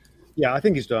it's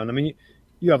done. I mean,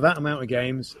 you have that amount of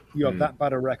games, you have that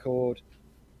bad a record,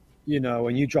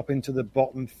 and you drop into the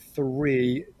bottom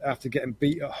 3 after getting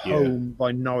beat at home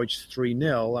by Norwich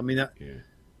 3-0. I mean,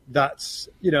 that's,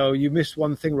 you missed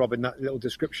one thing, Rob, in that little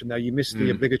description there. You missed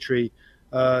the obligatory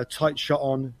tight shot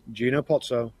on Gino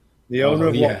Pozzo, the owner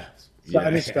of what sat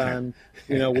in his stand.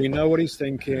 We know what he's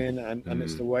thinking, and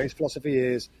it's the way his philosophy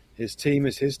is. His team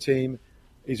is his team.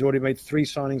 He's already made 3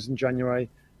 signings in January.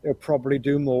 He'll probably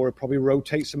do more. He'll probably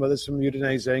rotate some others from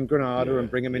Udinese and Granada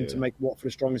and bring him in to make Watford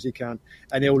as strong as he can.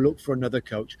 And he'll look for another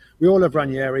coach. We all love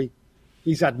Ranieri.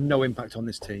 He's had no impact on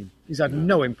this team. He's had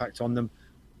no impact on them.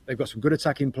 They've got some good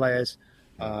attacking players.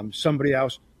 Somebody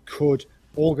else could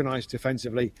organise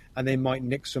defensively, and they might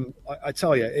nick some. I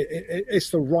tell you, it's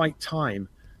the right time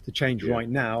to change right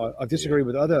now. I disagree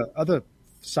with other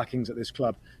sackings at this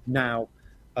club. Now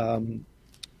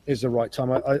is the right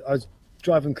time. I was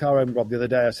driving car home, Rob, the other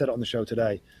day. I said it on the show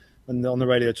today, and on the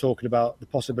radio talking about the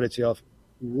possibility of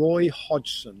Roy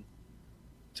Hodgson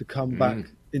to come back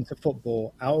into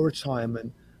football out of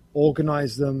retirement,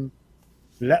 organise them,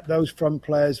 let those front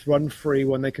players run free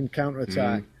when they can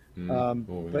counter-attack.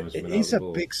 But it is a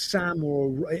Big Sam,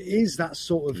 or it is that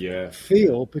sort of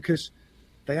feel, because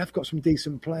they have got some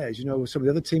decent players. Some of the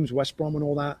other teams, West Brom and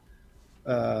all that,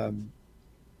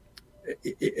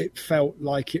 it felt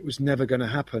like it was never going to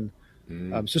happen.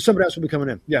 So somebody else will be coming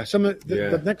in. Yeah,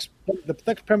 the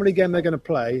next Premier League game they're going to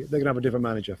play, they're going to have a different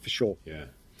manager for sure. Yeah.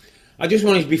 I just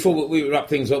wanted, before we wrap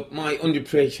things up, my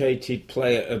underappreciated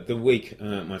player of the week,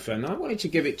 my friend. I wanted to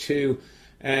give it to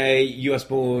a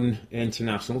US-born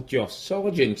international, Josh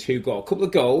Sargent, who got a couple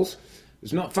of goals.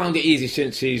 Has not found it easy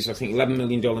since his, I think, $11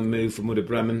 million move from Werder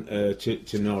Bremen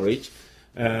to Norwich.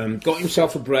 Got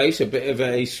himself a brace, a bit of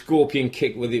a scorpion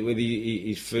kick with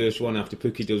his first one after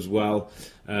Pukki does well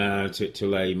to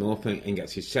lay him up and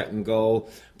gets his second goal.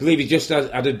 I believe he just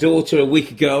had a daughter a week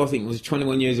ago. I think it was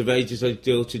 21 years of age, just had a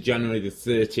daughter January the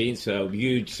 13th. So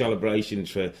huge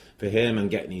celebrations for him and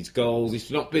getting his goals.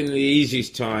 It's not been the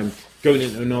easiest time going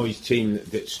into a Norwich team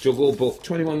that struggled, but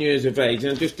 21 years of age.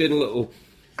 And I just did a little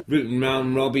rooting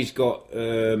round. Robbie's got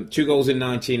 2 goals in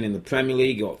 19 in the Premier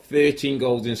League, got 13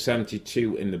 goals in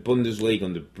 72 in the Bundesliga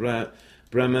under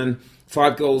Bremen,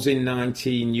 5 goals in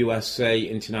 19 USA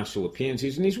international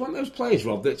appearances. And he's one of those players,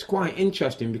 Rob, that's quite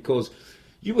interesting, because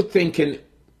you would think an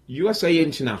USA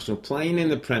international playing in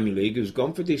the Premier League, who's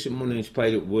gone for decent money and has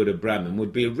played at Werder Bremen,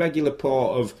 would be a regular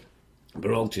part of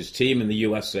Berhalter's team in the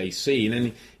USA scene.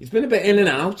 And he's been a bit in and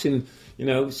out, and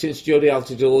since Jordi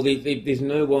Altidore, there's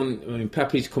no one. I mean,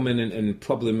 Pepe's come in and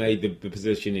probably made the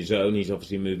position his own. He's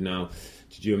obviously moved now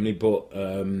to Germany, but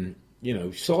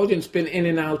Sargent's been in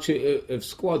and out of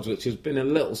squads, which has been a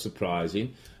little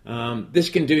surprising. This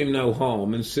can do him no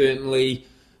harm, and certainly,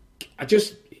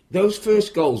 those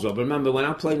first goals, Rob. I remember when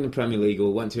I played in the Premier League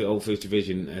or went to Old First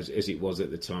Division as it was at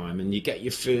the time, and you get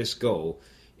your first goal,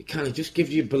 it kind of just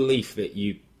gives you belief that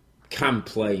you can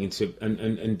play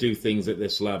and do things at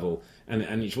this level.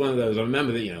 And it's one of those, I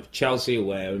remember that, Chelsea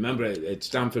away, I remember at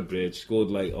Stamford Bridge, scored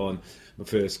late on my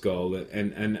first goal,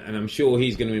 and I'm sure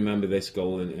he's going to remember this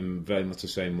goal in very much the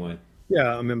same way.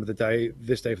 Yeah, I remember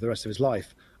this day for the rest of his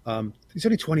life. He's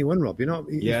only 21, Rob, you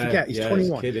forget, he's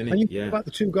 21. Kid, and you think about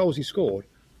the 2 goals he scored,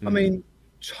 I mean,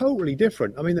 totally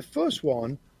different. I mean, the first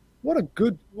one, what a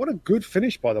good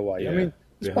finish, by the way. I mean,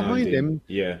 it's behind him,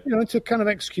 to kind of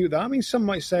execute that. I mean, some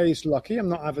might say it's lucky. I'm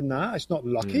not having that. It's not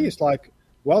lucky. It's like,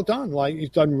 well done. Like, he's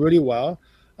done really well.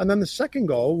 And then the second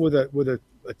goal with a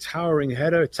towering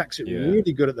header, attacks it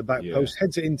really good at the back post,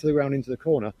 heads it into the ground, into the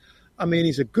corner. I mean,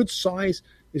 he's a good size.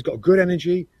 He's got good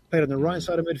energy. Played on the right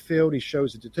side of midfield. He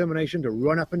shows the determination to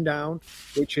run up and down,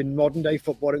 which in modern day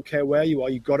football, I don't care where you are,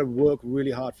 you've got to work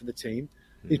really hard for the team.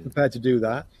 He's prepared to do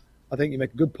that. I think you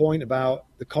make a good point about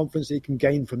the confidence that he can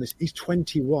gain from this. He's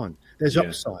 21. There's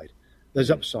upside. There's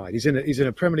upside. He's in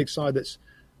a Premier League side that's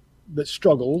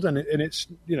struggled, and it's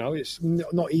it's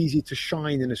not easy to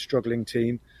shine in a struggling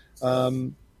team.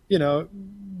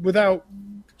 Without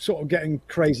sort of getting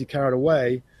crazy carried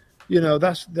away.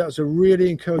 That's a really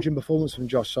encouraging performance from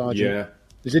Josh Sargent. Yeah.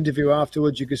 His interview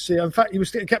afterwards, you could see. In fact,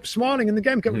 he kept smiling in the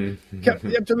game. Every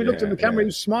time he looked at the camera, he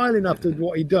was smiling after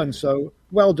what he'd done. So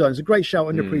well done. It's a great shout,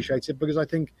 underappreciated, because I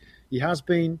think he has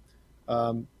been.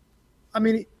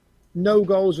 No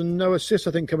goals and no assists,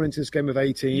 I think, coming into this game of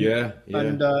 18. Yeah.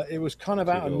 And it was kind of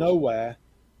out of nowhere.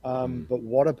 But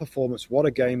what a performance, what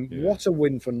a game, what a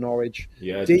win for Norwich.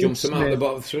 Yeah, jumps them out of the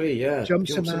bottom 3,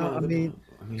 Jumps them out. I mean,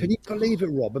 can you believe it,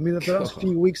 Rob? I mean, the last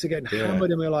few weeks they're getting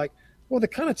hammered, and we're like, well, the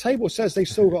kind of table says they've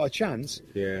still got a chance.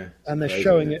 Yeah. And they're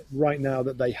showing it right now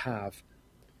that they have.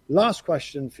 Last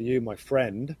question for you, my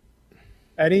friend.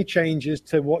 Any changes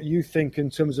to what you think in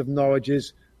terms of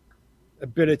Norwich's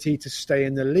ability to stay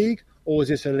in the league, or is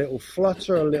this a little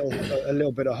flutter, a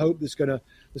little bit of hope that's going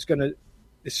to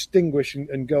distinguish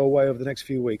and go away over the next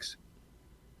few weeks?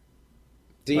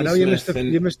 Dean Smith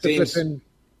you missed the flipping.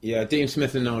 Yeah, Dean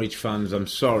Smith and Norwich fans, I'm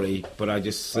sorry, but I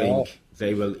just think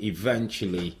they will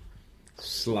eventually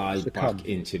slide back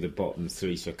into the bottom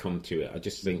 3, succumb to it. I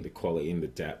just think the quality and the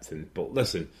depth. But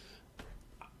listen,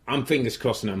 I'm fingers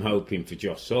crossed and I'm hoping for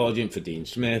Josh Sargent, for Dean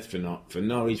Smith, for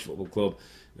Norwich Football Club.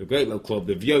 They're a great little club.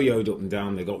 They've yo-yoed up and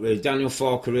down. They got rid of Daniel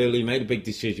Farker early, made a big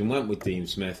decision, went with Dean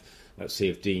Smith. Let's see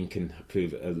if Dean can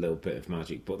prove a little bit of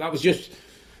magic. But that was just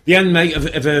the end, mate,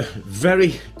 of a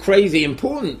very crazy,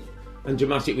 important and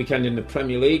dramatic weekend in the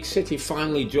Premier League. City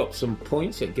finally dropped some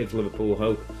points. It gives Liverpool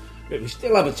hope that we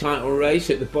still have a title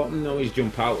race at the bottom. Norwich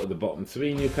jump out at the bottom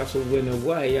 3. Newcastle win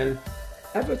away, and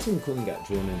Everton couldn't get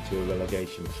drawn into a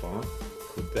relegation fight,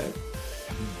 could they?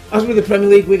 As with the Premier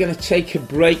League, we're going to take a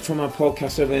break from our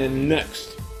podcast over the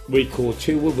next week or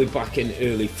 2. We'll be back in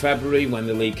early February when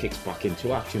the league kicks back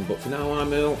into action. But for now,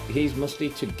 I'm Earle. He's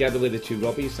Mustoe, together with the 2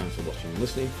 Robbies. Thanks for watching and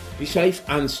listening. Be safe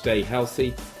and stay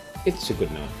healthy. It's a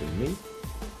good night from me.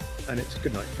 And it's a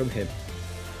good night from him.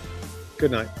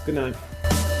 Good night. Good night.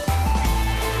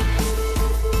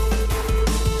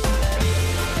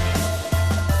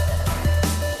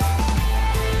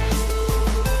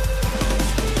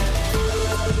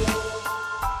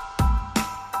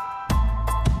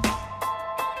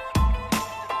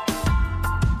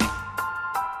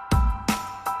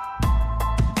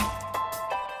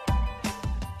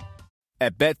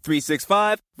 At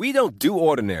Bet365, we don't do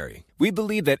ordinary. We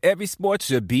believe that every sport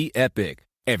should be epic.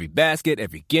 Every basket,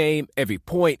 every game, every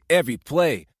point, every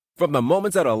play. From the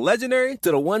moments that are legendary to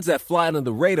the ones that fly under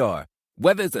the radar.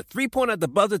 Whether it's a three-pointer at the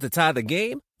buzzer to tie the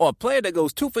game or a player that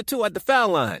goes 2 for 2 at the foul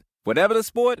line. Whatever the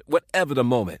sport, whatever the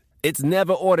moment. It's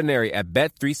never ordinary at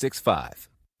Bet365.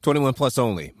 21 plus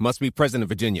only. Must be present in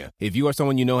Virginia. If you or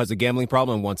someone you know has a gambling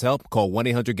problem and wants help, call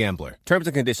 1-800-GAMBLER. Terms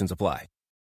and conditions apply.